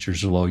head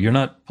temperatures are low. You're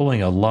not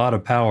pulling a lot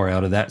of power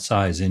out of that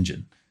size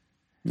engine.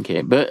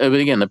 Okay, but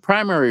again, the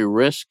primary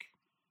risk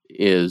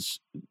is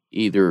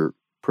either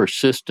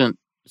persistent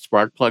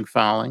spark plug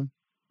fouling,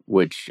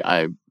 which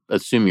I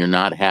assume you're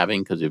not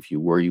having, because if you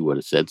were, you would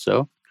have said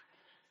so.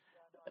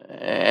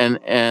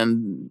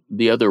 And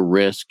the other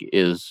risk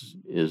is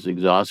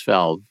exhaust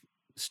valve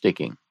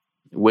sticking,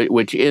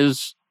 which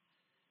is,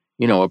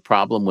 a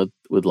problem with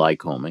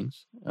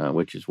Lycomings,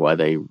 which is why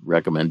they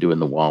recommend doing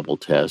the wobble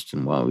test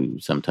and why we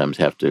sometimes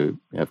have to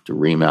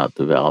ream out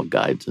the valve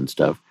guides and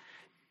stuff.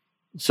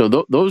 So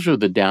those are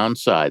the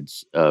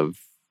downsides of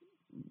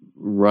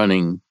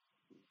running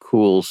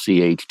cool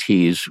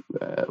CHTs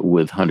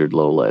with 100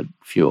 low lead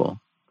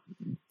fuel.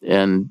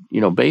 And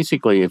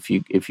basically, if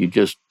you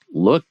just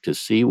look to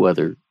see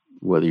whether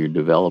you're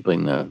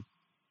developing a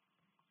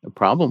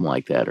problem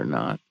like that or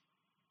not,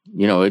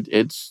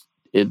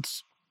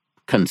 it's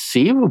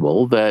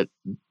conceivable that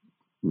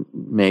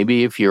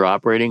maybe if you're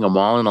operating a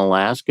mall in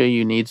Alaska,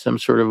 you need some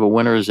sort of a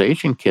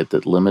winterization kit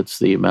that limits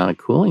the amount of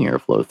cooling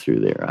airflow through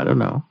there. I don't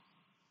know.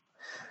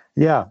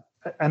 Yeah.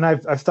 And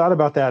I've thought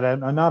about that.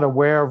 I'm not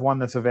aware of one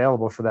that's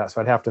available for that,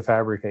 so I'd have to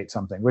fabricate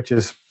something.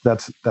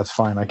 That's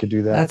fine. I could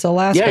do that. That's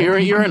Alaska. Yeah,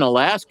 you're in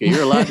Alaska.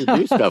 You're allowed to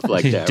do stuff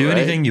like that. Do right?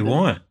 anything you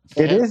want.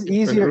 It is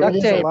easier. It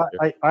is a tape. lot,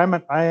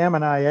 I am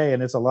an IA,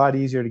 and it's a lot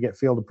easier to get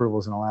field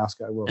approvals in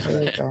Alaska. I will say.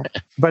 There you go.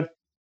 But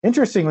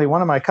interestingly,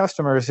 one of my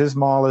customers, his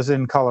mall is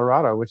in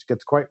Colorado, which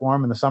gets quite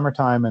warm in the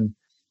summertime,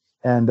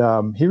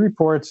 and he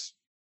reports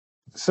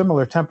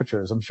similar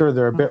temperatures. I'm sure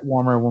they're a bit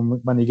warmer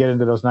when you get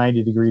into those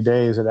 90-degree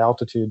days at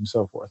altitude and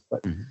so forth.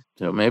 But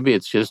so maybe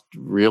it's just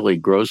really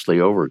grossly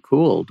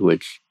overcooled,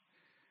 which,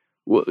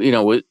 in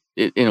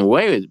a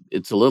way,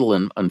 it's a little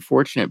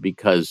unfortunate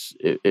because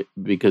if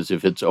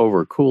it's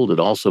overcooled, it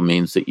also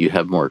means that you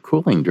have more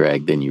cooling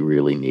drag than you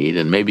really need,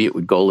 and maybe it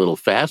would go a little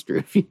faster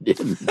if you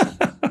didn't.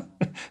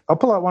 I'll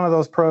pull out one of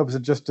those probes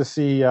just to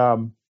see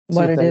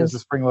What if it that is. a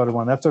spring-loaded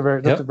one. That's a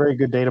very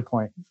good data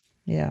point.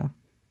 Yeah.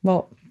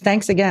 Well,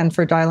 thanks again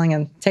for dialing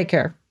in. Take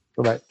care.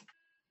 Bye-bye.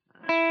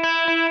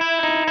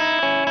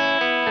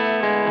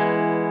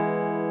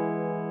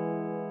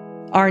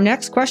 Our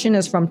next question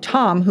is from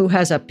Tom, who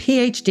has a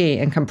PhD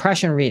in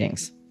compression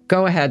readings.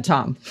 Go ahead,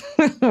 Tom.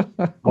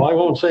 Well, I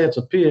won't say it's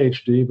a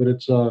PhD, but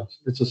it's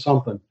a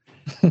something.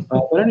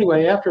 But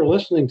anyway, after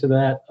listening to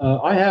that,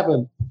 I have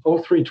an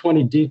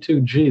 0320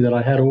 D2G that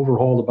I had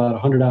overhauled about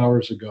 100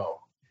 hours ago.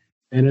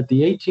 And at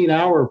the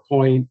 18-hour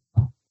point,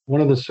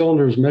 one of the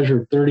cylinders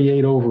measured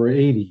 38 over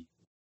 80.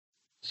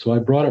 So I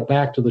brought it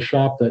back to the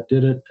shop that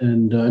did it,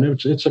 and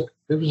it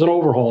was an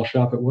overhaul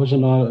shop. It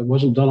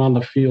wasn't done on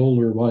the field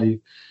or by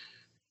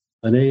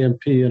an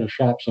AMP in a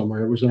shop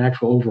somewhere. It was an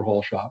actual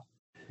overhaul shop.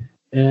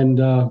 And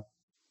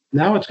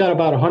now it's got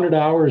about 100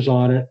 hours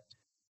on it.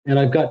 And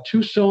I've got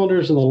 2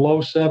 cylinders in the low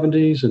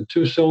 70s and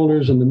 2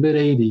 cylinders in the mid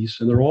 80s,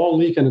 and they're all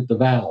leaking at the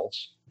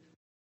valves.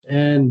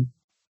 And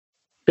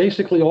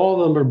basically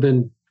all of them have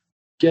been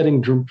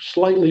getting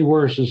slightly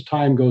worse as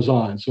time goes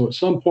on. So at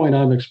some point,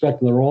 I'm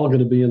expecting they're all going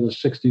to be in the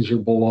 60s or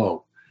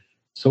below.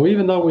 So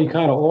even though we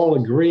kind of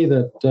all agree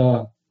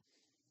that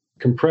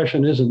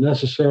compression isn't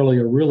necessarily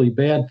a really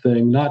bad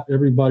thing, not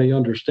everybody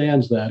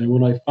understands that. And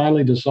when I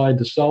finally decide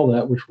to sell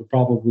that, which will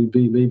probably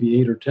be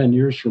maybe 8 or 10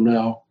 years from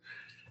now,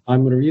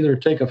 I'm going to either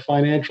take a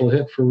financial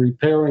hit for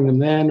repairing them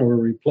then, or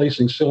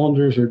replacing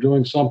cylinders, or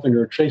doing something,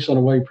 or chasing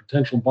away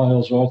potential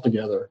buyers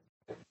altogether.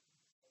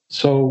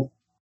 So,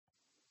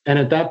 and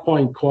at that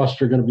point,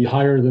 costs are going to be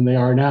higher than they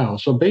are now.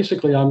 So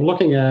basically, I'm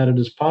looking at it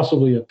as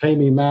possibly a pay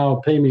me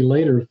now, pay me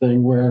later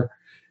thing, where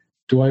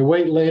do I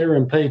wait later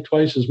and pay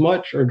twice as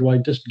much, or do I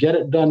just get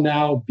it done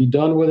now, be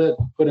done with it,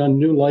 put on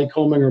new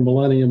Lycoming or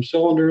Millennium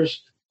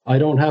cylinders? I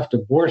don't have to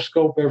bore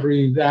scope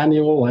every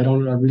annual. I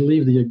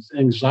relieve the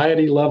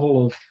anxiety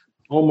level of,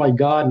 oh my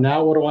God,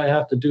 now what do I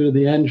have to do to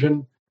the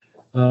engine?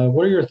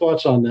 What are your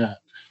thoughts on that?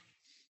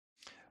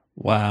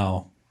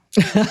 Wow.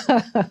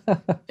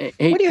 What do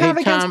you have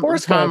against bore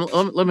scope?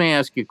 Tom, let me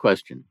ask you a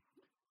question.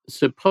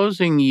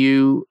 Supposing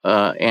you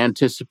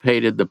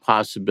anticipated the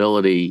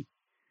possibility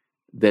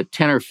that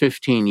 10 or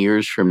 15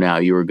 years from now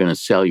you were going to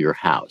sell your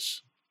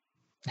house.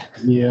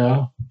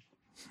 Yeah.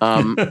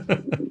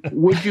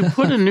 Would you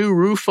put a new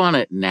roof on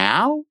it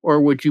now, or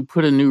would you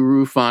put a new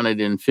roof on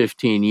it in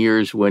 15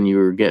 years when you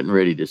were getting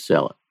ready to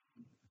sell it?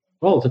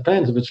 Well, it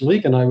depends. If it's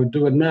leaking, I would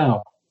do it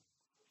now.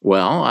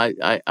 Well,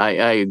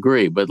 I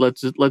agree, but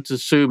let's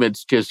assume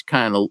it's just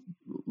kind of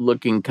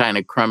looking kind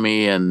of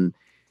crummy, and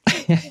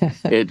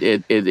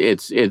it's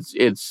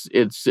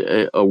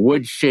a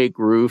wood shake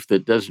roof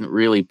that doesn't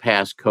really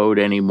pass code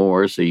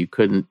anymore. So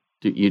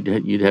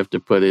you'd have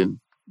to put in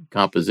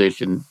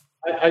composition.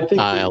 I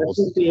think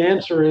the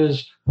answer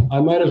is I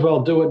might as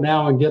well do it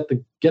now and get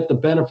the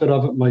benefit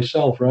of it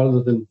myself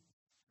rather than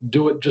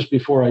do it just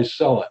before I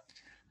sell it.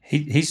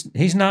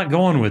 He's not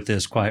going with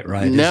this quite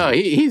right. No,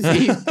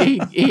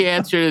 he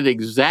answered it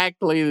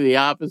exactly the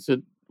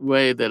opposite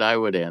way that I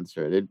would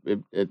answer it.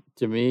 It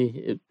to me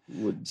it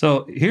would.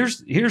 So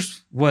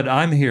here's what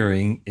I'm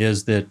hearing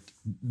is that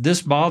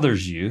this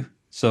bothers you.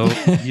 So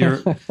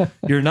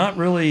you're not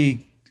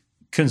really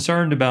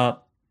concerned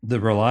about the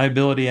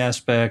reliability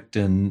aspect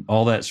and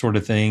all that sort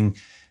of thing.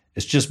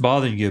 It's just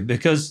bothering you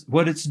because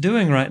what it's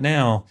doing right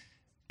now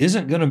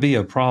isn't going to be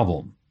a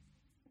problem,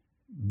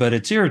 but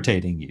it's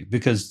irritating you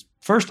because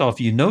first off,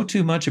 you know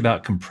too much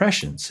about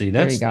compression. See,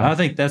 I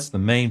think that's the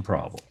main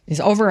problem. He's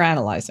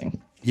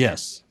overanalyzing.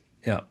 Yes.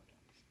 Yeah.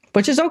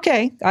 Which is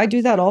okay. I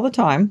do that all the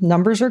time.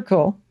 Numbers are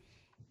cool.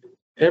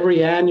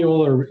 Every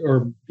annual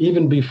or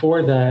even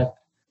before that,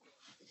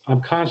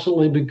 I'm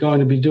constantly going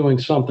to be doing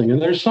something. And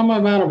there's some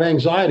amount of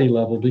anxiety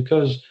level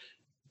because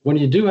when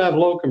you do have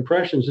low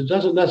compressions, it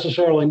doesn't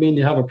necessarily mean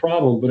you have a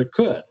problem, but it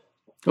could.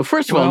 Well,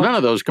 first of all, none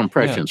of those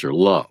compressions are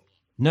low.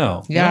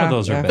 No, none of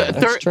those are bad.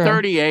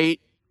 38.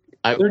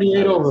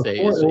 38 over 40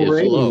 is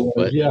low,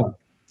 but yeah.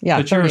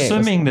 But you're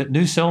assuming that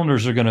new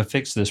cylinders are going to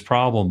fix this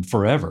problem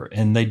forever,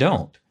 and they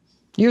don't.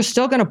 You're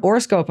still going to bore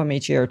scope them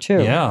each year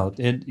too. Yeah,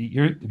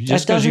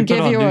 just because you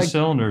put on new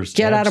cylinders.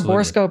 Get out of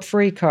bore scope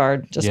free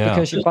card just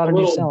because you bought a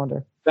new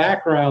cylinder.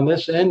 Background: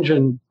 this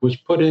engine was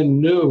put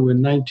in new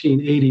in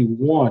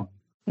 1981,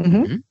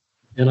 and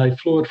I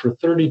flew it for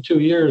 32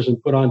 years and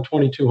put on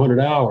 2,200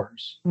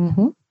 hours.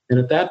 And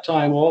at that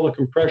time, all the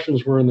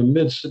compressions were in the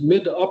mid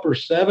to upper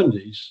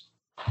 70s.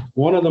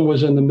 One of them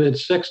was in the mid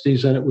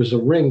 60s, and it was a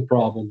ring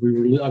problem.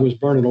 I was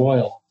burning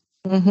oil.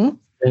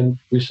 And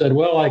we said,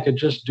 well, I could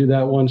just do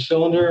that one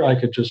cylinder. I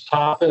could just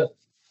top it.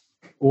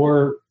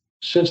 Or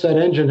since that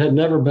engine had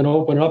never been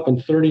opened up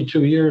in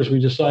 32 years, we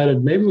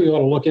decided maybe we ought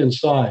to look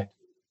inside.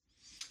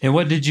 And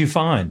what did you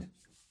find?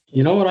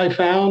 You know what I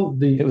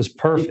found? It was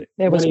perfect.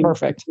 It was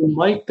perfect. When he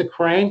mic'd the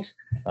crank,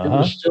 it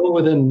was still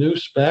within new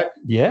spec.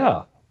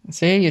 Yeah.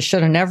 See, you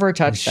should have never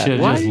touched that.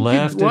 Why did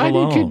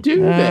you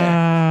do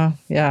that?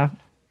 Yeah.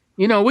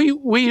 You know, we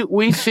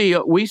see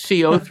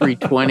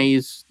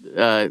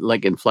O320s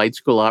like in flight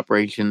school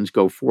operations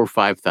go 4,000 or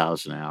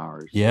 5,000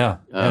 hours. Yeah,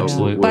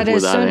 absolutely. But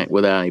without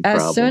any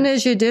problem. As soon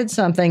as you did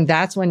something,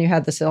 that's when you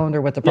had the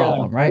cylinder with the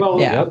problem, right? Well,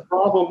 the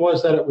problem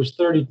was that it was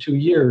 32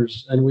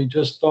 years, and we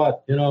just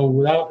thought,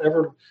 without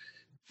ever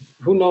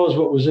who knows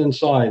what was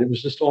inside? It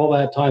was just all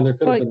that time. There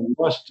could have been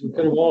rust. It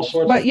could have all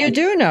sorts of But you things.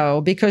 do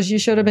know, because you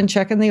should have been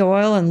checking the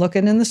oil and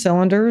looking in the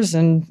cylinders,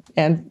 and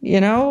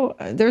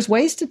there's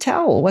ways to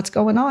tell what's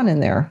going on in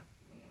there.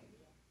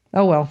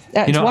 Oh well,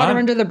 it's water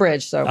under the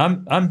bridge. So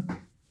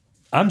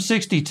I'm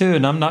 62,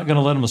 and I'm not going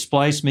to let them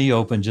splice me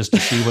open just to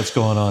see what's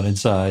going on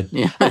inside.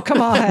 Yeah. Oh,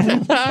 come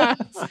on.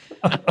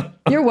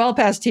 You're well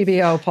past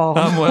TBO, Paul.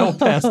 I'm well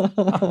past.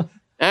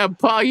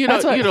 Paul, you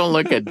don't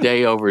look a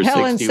day over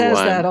Helen 61.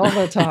 says that all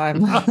the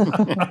time.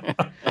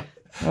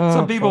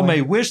 Some people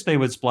may wish they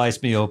would splice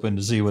me open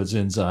to see what's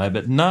inside,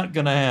 but not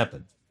going to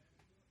happen.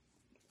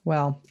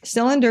 Well,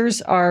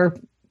 cylinders are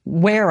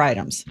wear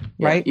items,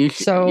 right? You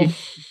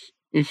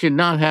should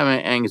not have an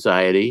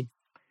anxiety.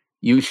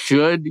 You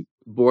should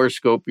bore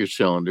scope your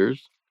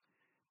cylinders.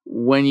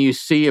 When you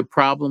see a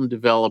problem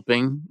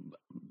developing,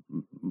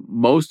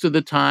 most of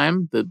the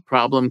time the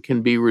problem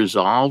can be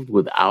resolved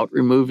without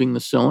removing the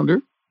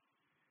cylinder.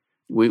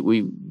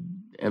 We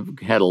have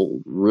had a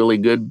really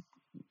good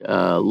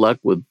luck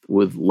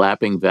with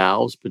lapping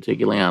valves,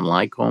 particularly on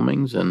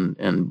Lycomings,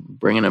 and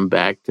bringing them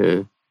back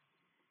to.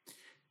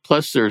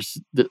 Plus, there's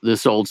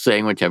this old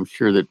saying, which I'm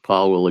sure that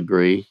Paul will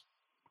agree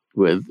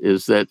with,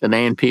 is that an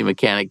A&P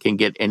mechanic can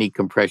get any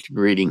compression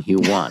reading he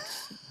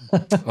wants.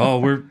 Oh,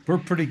 we're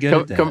pretty good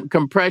at that.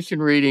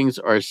 Compression readings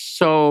are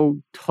so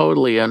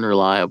totally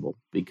unreliable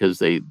because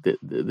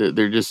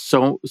they're just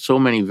so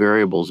many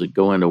variables that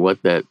go into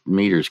what that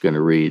meter's going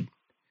to read.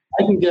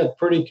 I can get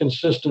pretty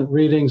consistent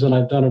readings, and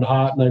I've done it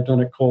hot and I've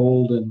done it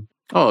cold. And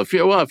if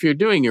you're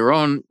doing your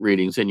own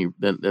readings, then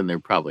they're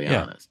probably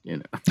honest.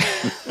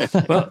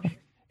 Well,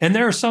 and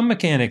there are some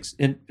mechanics,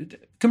 and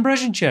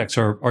compression checks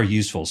are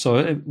useful.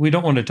 So we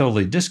don't want to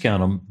totally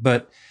discount them,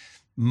 but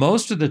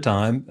most of the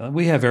time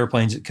we have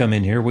airplanes that come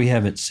in here. We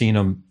haven't seen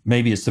them.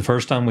 Maybe it's the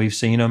first time we've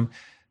seen them.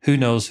 Who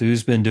knows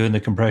who's been doing the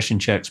compression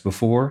checks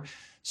before?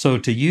 So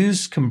to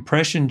use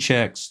compression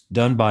checks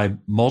done by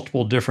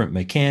multiple different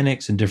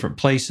mechanics in different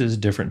places,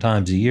 different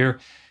times a year,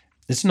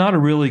 it's not a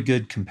really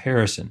good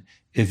comparison.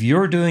 If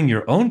you're doing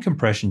your own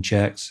compression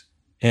checks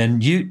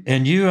and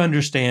you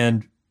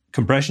understand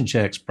compression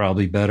checks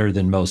probably better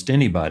than most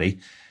anybody,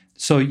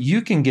 so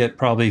you can get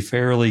probably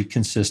fairly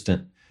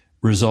consistent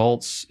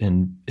results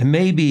and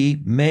maybe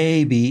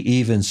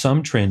even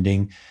some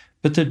trending,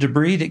 but the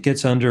debris that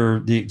gets under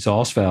the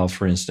exhaust valve,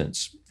 for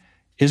instance,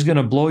 is going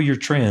to blow your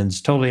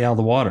trends totally out of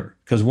the water,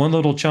 because one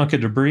little chunk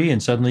of debris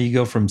and suddenly you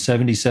go from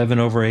 77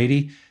 over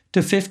 80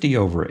 to 50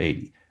 over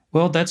 80.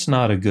 Well, that's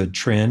not a good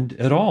trend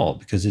at all,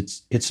 because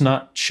it's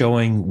not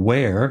showing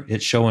wear.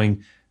 It's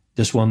showing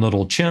this one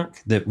little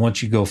chunk that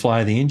once you go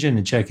fly the engine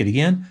and check it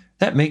again,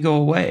 that may go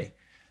away.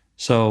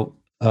 So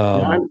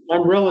I'm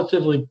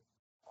relatively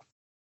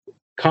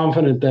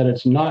confident that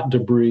it's not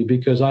debris,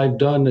 because I've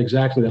done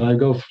exactly that. I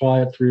go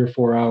fly it 3 or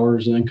 4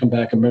 hours and then come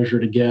back and measure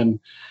it again,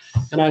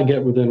 and I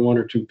get within 1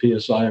 or 2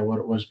 psi of what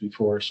it was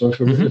before. So if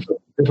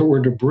it were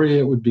debris,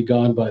 it would be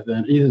gone by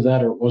then. Either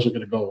that or it wasn't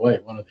going to go away,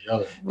 one or the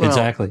other. Well,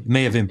 exactly. It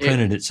may have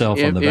imprinted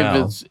itself on the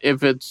valve.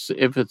 If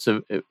it's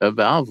a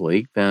valve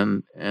leak,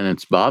 then and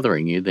it's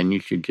bothering you, then you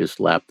should just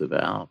lap the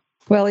valve.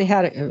 Well, he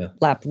had it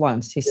lapped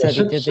once. He said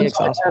he did the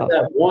exhaust valve. I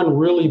had that one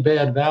really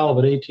bad valve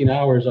at 18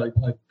 hours. I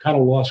kind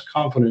of lost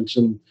confidence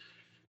in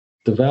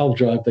the valve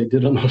job they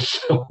did on those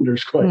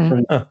cylinders, quite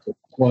frankly. That's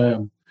why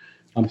I'm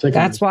thinking.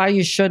 That's why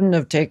you shouldn't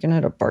have taken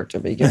it apart to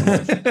begin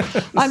with.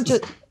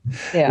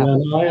 Yeah,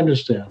 no, I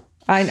understand.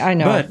 I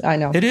know. But I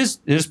know. It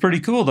is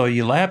pretty cool, though.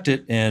 You lapped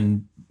it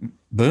and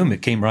boom,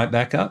 it came right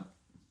back up.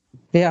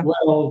 Yeah.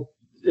 Well,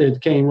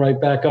 it came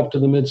right back up to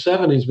the mid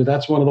 70s, but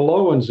that's one of the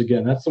low ones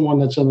again. That's the one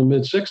that's in the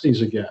mid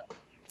 60s again.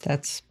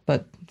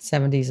 But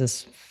 70s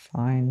is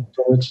fine.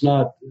 So it's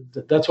not,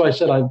 that's why I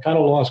said I've kind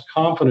of lost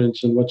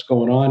confidence in what's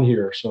going on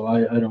here. So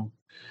I don't.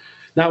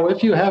 Now,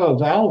 if you have a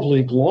valve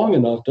leak long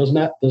enough, does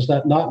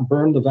that not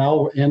burn the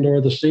valve and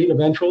or the seat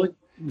eventually?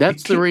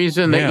 That's the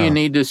reason that you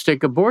need to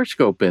stick a bore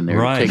scope in there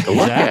right. to take a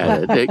look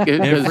at it.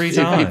 Every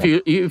time.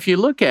 If you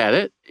look at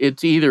it,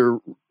 it's either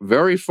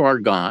very far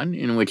gone,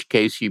 in which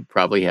case you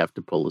probably have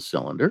to pull a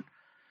cylinder,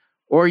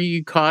 or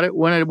you caught it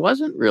when it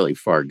wasn't really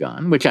far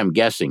gone, which I'm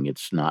guessing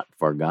it's not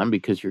far gone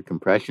because your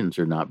compressions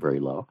are not very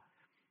low.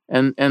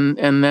 And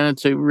then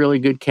it's a really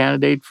good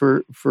candidate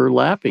for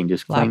lapping,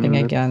 just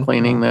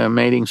cleaning the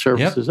mating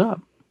surfaces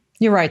up.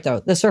 You're right, though.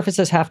 The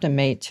surfaces have to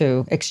mate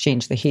to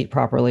exchange the heat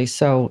properly.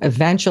 So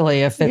eventually,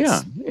 if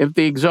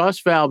the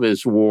exhaust valve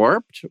is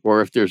warped,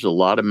 or if there's a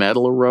lot of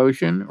metal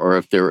erosion, or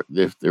if there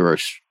are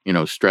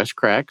stress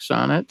cracks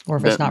on it, or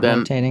if it's not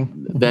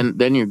rotating,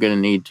 then you're going to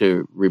need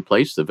to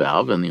replace the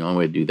valve, and the only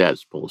way to do that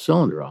is pull a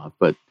cylinder off.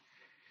 But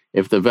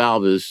if the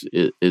valve is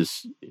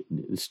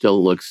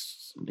still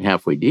looks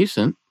halfway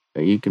decent,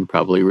 you can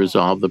probably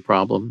resolve the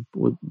problem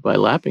by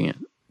lapping it.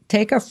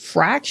 Take a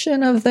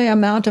fraction of the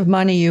amount of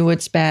money you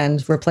would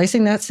spend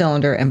replacing that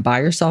cylinder and buy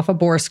yourself a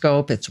bore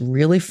scope. It's a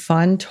really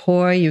fun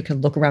toy. You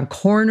can look around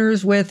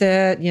corners with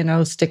it,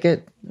 stick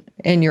it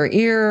in your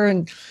ear,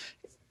 and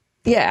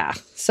Yeah.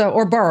 So,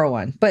 or borrow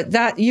one, but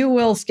that you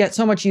will get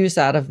so much use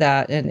out of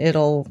that, and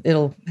it'll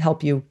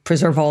help you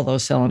preserve all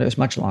those cylinders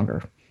much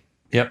longer.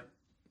 Yep.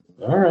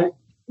 All right.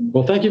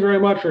 Well, thank you very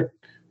much for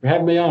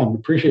having me on.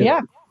 Appreciate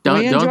it.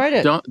 We enjoyed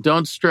it.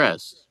 Don't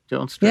stress.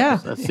 Don't stress. Yeah.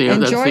 That's the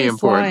important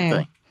flying.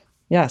 thing.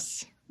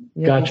 Yes.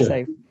 You'll Gotcha. be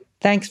safe.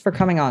 Thanks for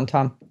coming on,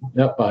 Tom.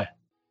 Yep. Bye.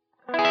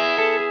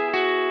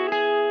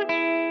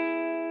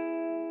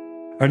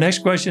 Our next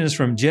question is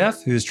from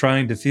Jeff, who's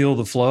trying to feel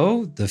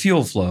the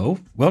fuel flow.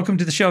 Welcome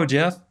to the show,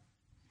 Jeff.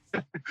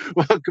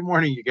 Well, good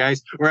morning, you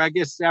guys. Or I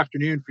guess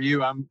afternoon for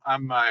you. I'm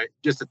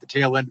just at the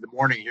tail end of the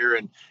morning here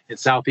in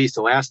Southeast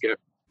Alaska.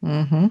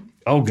 Mm-hmm.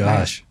 Oh,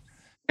 gosh.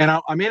 And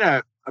I'm in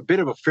a bit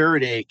of a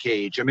Faraday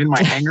cage. I'm in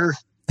my hangar.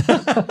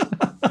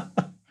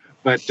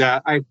 But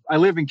I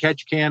live in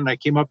Ketchikan, and I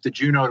came up to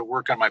Juneau to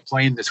work on my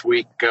plane this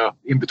week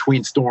in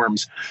between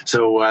storms.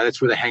 So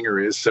that's where the hangar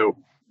is. So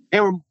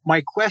anyway,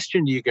 my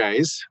question to you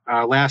guys,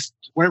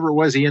 whenever it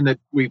was, Ian, that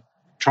we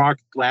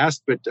talked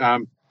last, but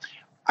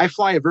I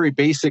fly a very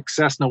basic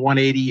Cessna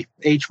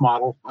 180H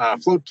model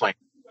float plane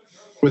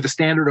with a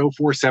standard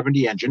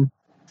 0470 engine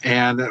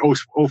and an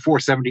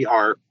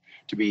 0470R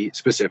to be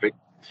specific.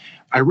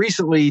 I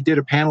recently did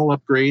a panel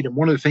upgrade, and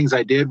one of the things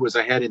I did was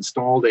I had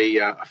installed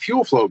a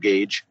fuel flow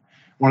gauge,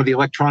 one of the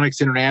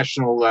Electronics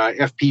International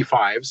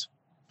FP5s.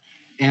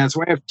 And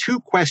so I have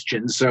two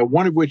questions,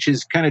 one of which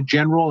is kind of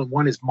general and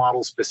one is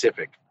model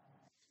specific.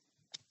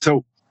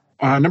 So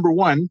number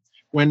one,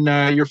 when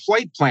you're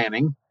flight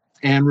planning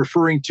and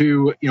referring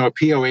to a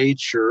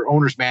POH or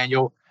owner's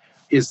manual,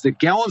 is the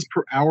gallons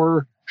per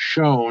hour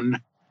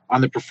shown on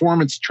the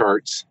performance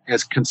charts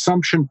as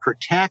consumption per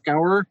TAC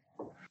hour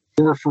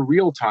or for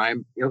real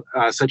time,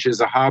 such as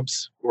a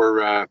Hobbs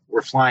or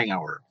flying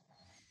hour?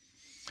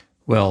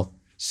 Well,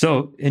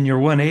 so in your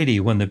 180,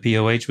 when the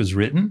POH was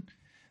written,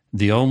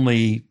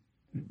 the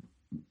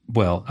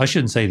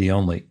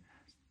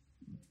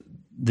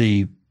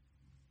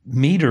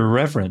meter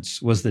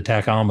reference was the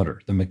tachometer,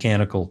 the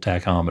mechanical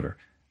tachometer.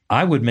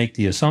 I would make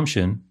the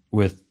assumption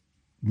with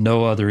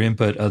no other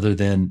input other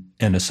than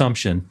an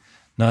assumption,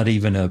 not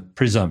even a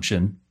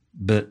presumption,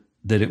 but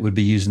that it would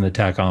be using the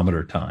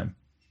tachometer time.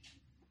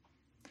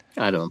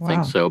 I don't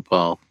think so,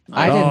 Paul.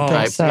 I didn't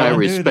think so. I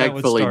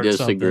respectfully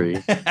disagree.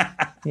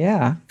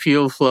 Yeah.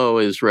 Fuel flow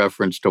is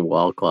reference to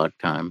wall clock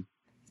time.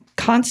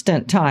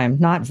 Constant time,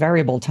 not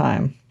variable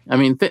time. I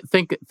mean,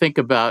 think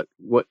about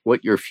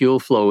what your fuel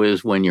flow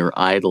is when you're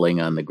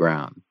idling on the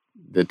ground.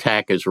 The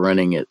TAC is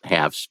running at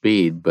half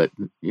speed, but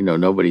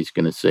nobody's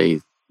going to say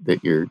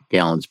that your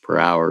gallons per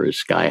hour is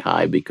sky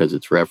high because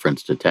it's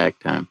referenced to TAC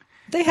time.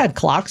 They had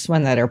clocks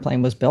when that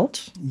airplane was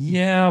built.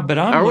 Yeah, but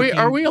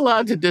are we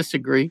allowed to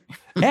disagree?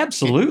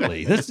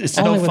 Absolutely. It's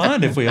so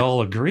fun if we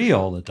all agree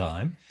all the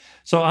time.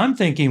 So I'm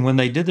thinking when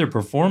they did their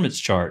performance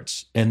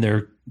charts and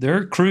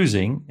they're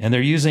cruising and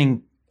they're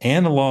using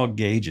analog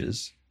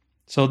gauges.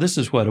 So this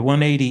is what, a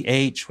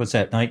 180H, what's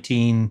that,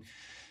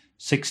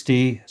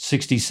 1960,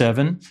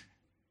 67?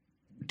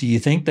 Do you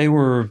think they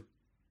were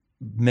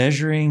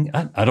measuring?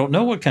 I don't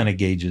know what kind of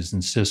gauges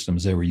and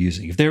systems they were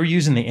using. If they were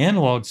using the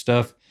analog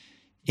stuff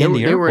in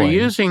the airplane. They were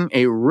using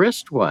a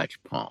wristwatch,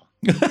 Paul.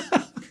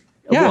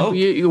 Yeah,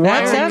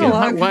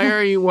 why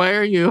are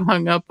you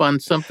hung up on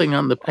something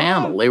on the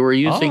panel? They were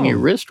using a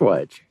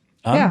wristwatch.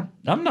 I'm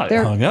not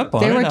hung up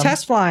on it. They were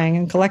test flying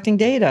and collecting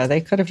data. They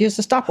could have used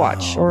a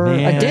stopwatch or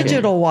a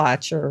digital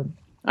watch.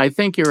 I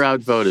think you're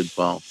outvoted,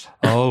 Paul.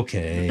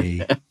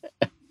 Okay.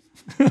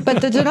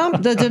 But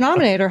the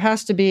denominator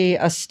has to be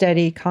a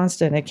steady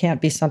constant. It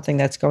can't be something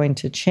that's going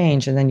to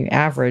change and then you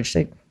average.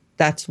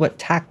 That's what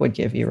TAC would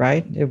give you,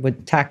 right?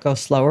 TAC go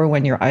slower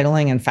when you're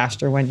idling and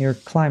faster when you're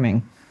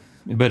climbing.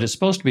 But it's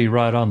supposed to be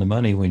right on the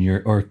money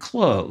or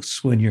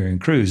close when you're in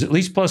cruise, at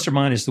least plus or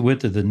minus the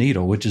width of the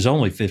needle, which is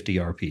only 50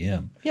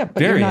 RPM. Yeah,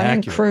 but you're not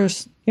in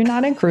cruise. You're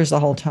not in cruise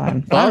the whole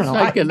time.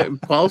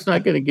 Paul's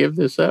not going to give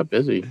this up,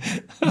 is he?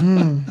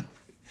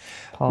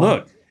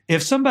 Look,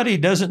 if somebody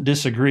doesn't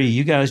disagree,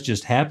 you guys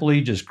just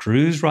happily just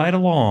cruise right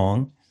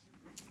along.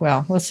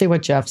 Well, let's see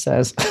what Jeff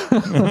says.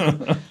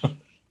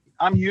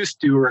 I'm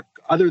used to, or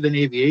other than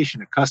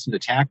aviation, accustomed to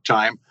TAC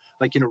time,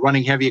 like,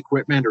 running heavy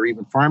equipment or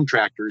even farm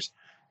tractors.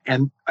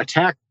 And a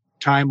TAC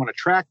time on a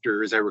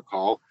tractor, as I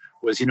recall,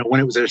 was, when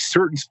it was at a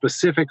certain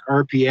specific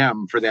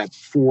RPM for that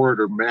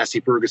Ford or Massey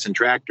Ferguson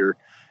tractor,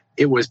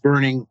 it was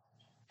burning,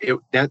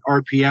 that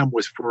RPM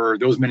was for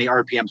those many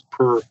RPMs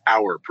per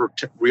hour,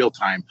 real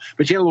time.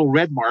 But you had a little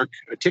red mark,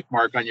 a tick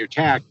mark on your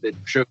TAC that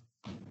showed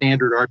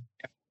standard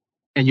RPM,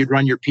 and you'd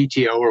run your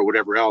PTO or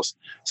whatever else.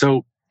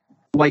 So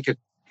like an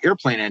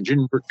airplane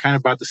engine, we're kind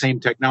of about the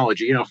same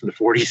technology, from the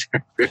 40s.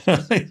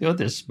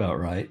 That's about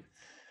right.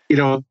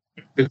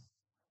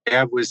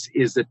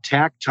 Is the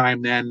TAC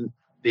time then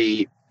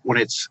when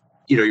it's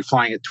you're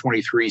flying at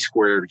 23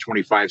 squared or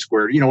 25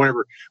 squared,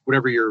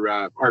 whatever your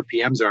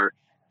RPMs are,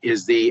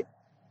 is the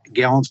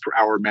gallons per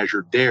hour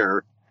measured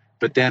there.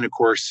 But then of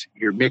course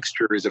your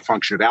mixture is a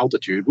function of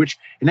altitude,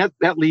 and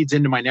that leads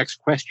into my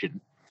next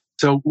question.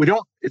 So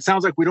it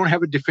sounds like we don't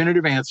have a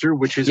definitive answer,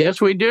 which is. Yes,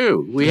 we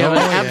do. We have an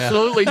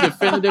absolutely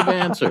definitive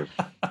answer.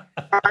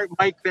 All right,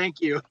 Mike,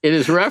 thank you. It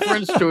was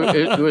reference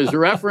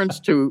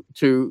to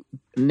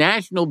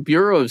National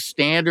Bureau of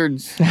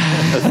Standards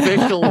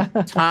official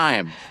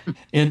time.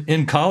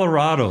 In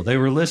Colorado, they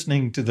were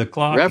listening to the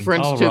clock.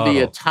 Reference to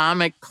the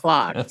atomic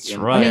clock. That's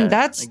right. I mean,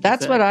 that's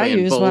what I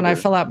use when I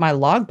fill out my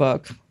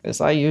logbook.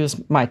 Is I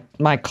use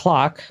my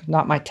clock,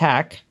 not my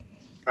tack.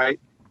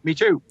 Right. Me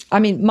too. I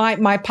mean,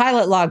 my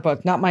pilot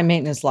logbook, not my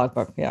maintenance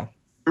logbook. Yeah.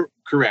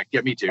 Correct.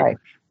 Yeah, me too. Right.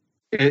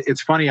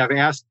 It's funny. I've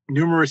asked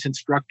numerous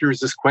instructors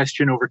this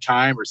question over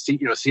time, or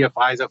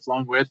CFIs I've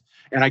flown with,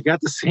 and I got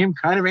the same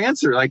kind of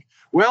answer. Like,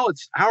 well,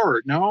 it's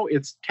hour. No,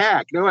 it's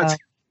tack. No, it's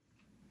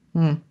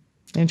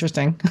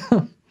interesting.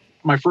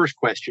 my first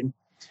question.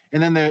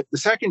 And then the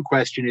second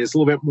question is a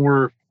little bit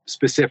more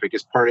specific,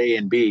 as part A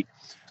and B.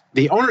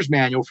 The owner's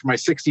manual for my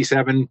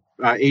 67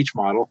 H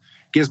model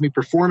gives me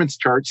performance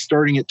charts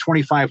starting at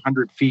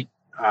 2,500 feet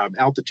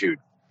altitude.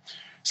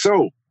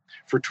 So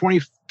for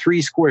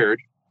 23 squared,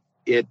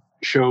 it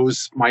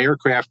shows my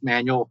aircraft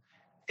manual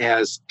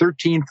as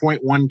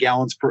 13.1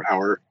 gallons per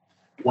hour,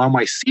 while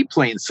my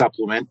seaplane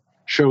supplement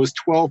shows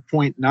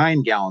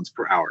 12.9 gallons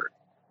per hour.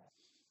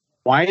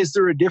 Why is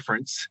there a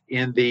difference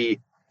in the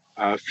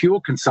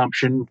fuel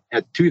consumption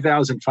at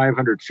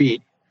 2,500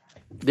 feet?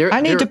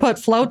 I need to put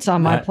floats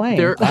on my plane.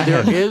 There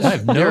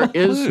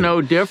is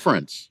no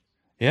difference.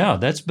 Yeah,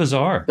 that's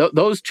bizarre.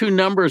 Those two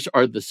numbers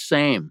are the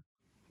same.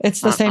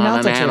 It's the same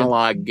altitude. An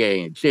analog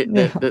gauge.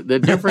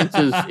 The difference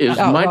is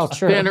much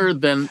thinner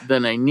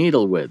than a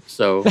needle width.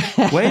 So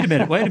wait a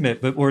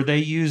minute. But were they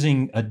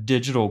using a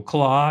digital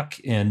clock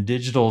and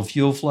digital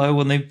fuel flow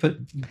when they built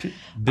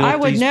I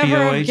would these never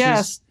POHs? have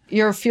guessed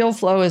your fuel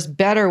flow is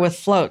better with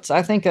floats.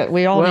 I think that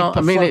we all need to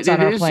put floats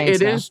on our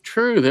planes It is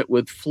true that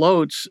with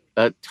floats,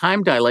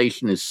 time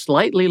dilation is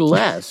slightly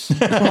less.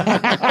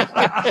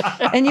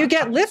 And you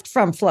get lift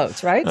from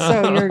floats, right?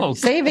 So you're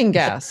saving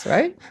gas,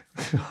 right?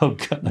 Oh,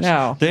 gosh.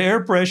 No. The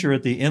air pressure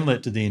at the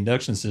inlet to the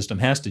induction system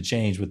has to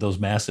change with those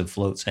massive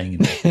floats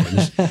hanging up there.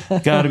 There's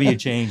got to be a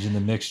change in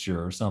the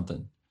mixture or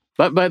something.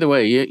 But by the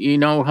way, you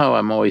know how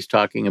I'm always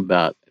talking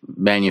about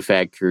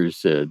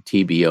manufacturers'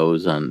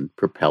 TBOs on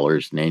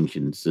propellers and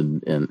engines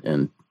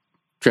and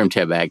trim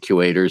tab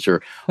actuators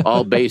are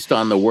all based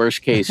on the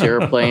worst case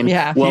airplane.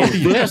 Yeah. Well,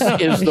 this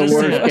is the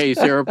worst case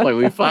airplane.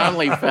 We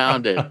finally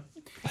found it.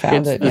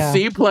 It's the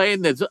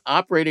seaplane that's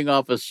operating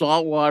off of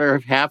salt water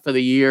half of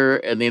the year,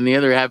 and then the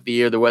other half of the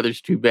year the weather's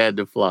too bad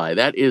to fly.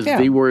 That is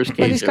the worst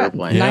case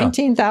airplane.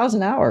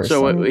 19,000 hours.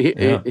 So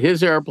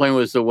his airplane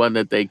was the one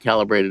that they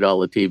calibrated all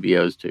the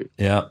TBOs to.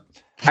 Yeah.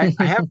 I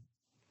have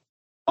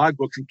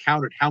logbooks and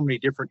counted how many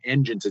different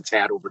engines it's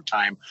had over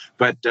time,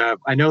 but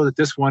I know that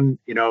this one,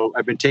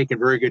 I've been taking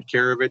very good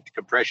care of it. The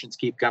compressions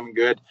keep coming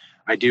good.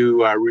 I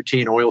do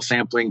routine oil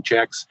sampling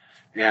checks,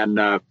 and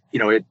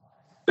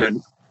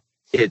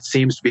it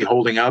seems to be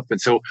holding up. And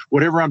so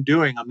whatever I'm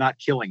doing, I'm not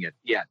killing it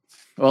yet.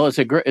 Well, it's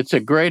a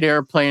great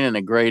airplane and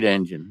a great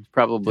engine. It's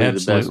probably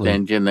the best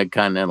engine that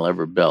Continental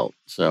ever built.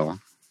 So,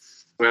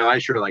 well, I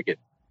sure like it.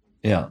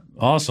 Yeah,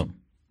 awesome.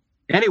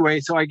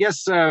 Anyway, so I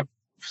guess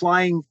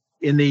flying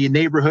in the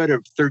neighborhood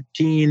of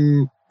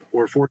 13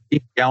 or 14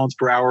 gallons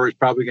per hour is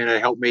probably going to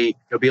help me.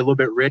 It'll be a little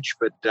bit rich,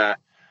 but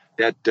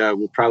that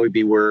will probably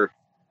be a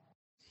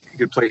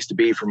good place to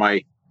be for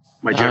my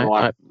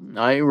general.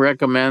 I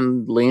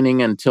recommend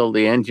leaning until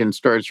the engine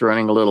starts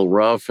running a little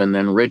rough, and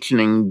then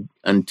richening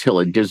until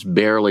it just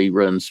barely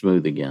runs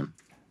smooth again.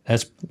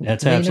 That's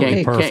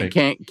absolutely perfect.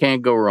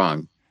 Can't go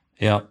wrong.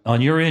 Yeah,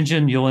 on your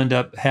engine, you'll end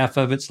up half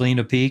of it's lean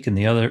to peak, and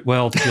the other,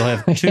 you'll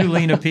have 2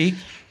 lean to peak,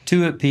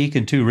 2 at peak,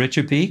 and 2 rich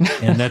at peak,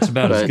 and that's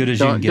about as good as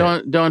you can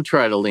get. Don't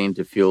try to lean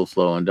to fuel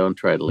flow, and don't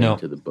try to lean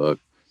to the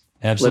book.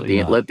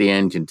 Absolutely let the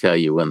engine tell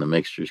you when the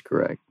mixture is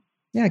correct.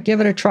 Yeah,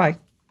 give it a try.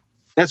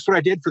 That's what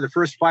I did for the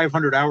first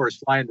 500 hours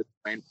flying the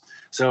plane.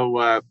 So,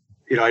 I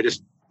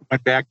just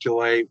went back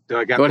till I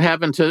got. What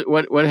happened to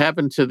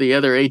the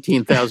other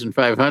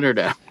 18,500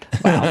 hours?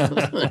 Wow.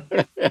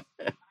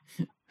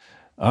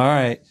 All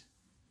right,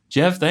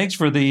 Jeff. Thanks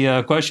for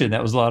the question.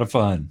 That was a lot of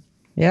fun.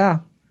 Yeah.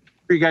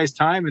 For you guys'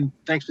 time, and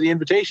thanks for the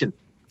invitation.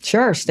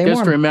 Sure. Stay warm.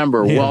 Just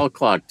remember wall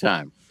clock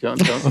time.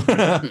 Don't.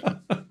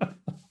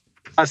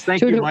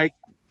 Thank you, Mike.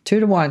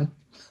 2-1.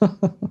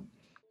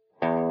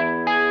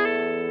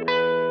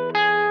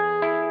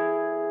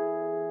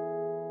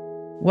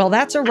 Well,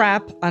 that's a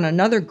wrap on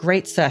another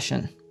great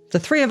session. The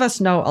three of us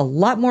know a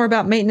lot more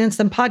about maintenance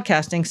than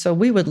podcasting, so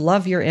we would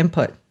love your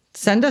input.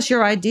 Send us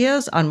your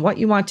ideas on what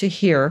you want to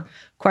hear.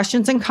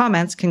 Questions and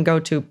comments can go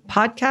to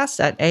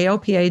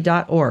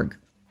podcasts@aopa.org.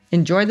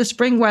 Enjoy the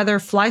spring weather,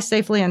 fly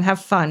safely, and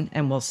have fun,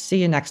 and we'll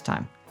see you next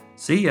time.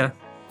 See ya.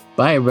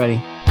 Bye, everybody.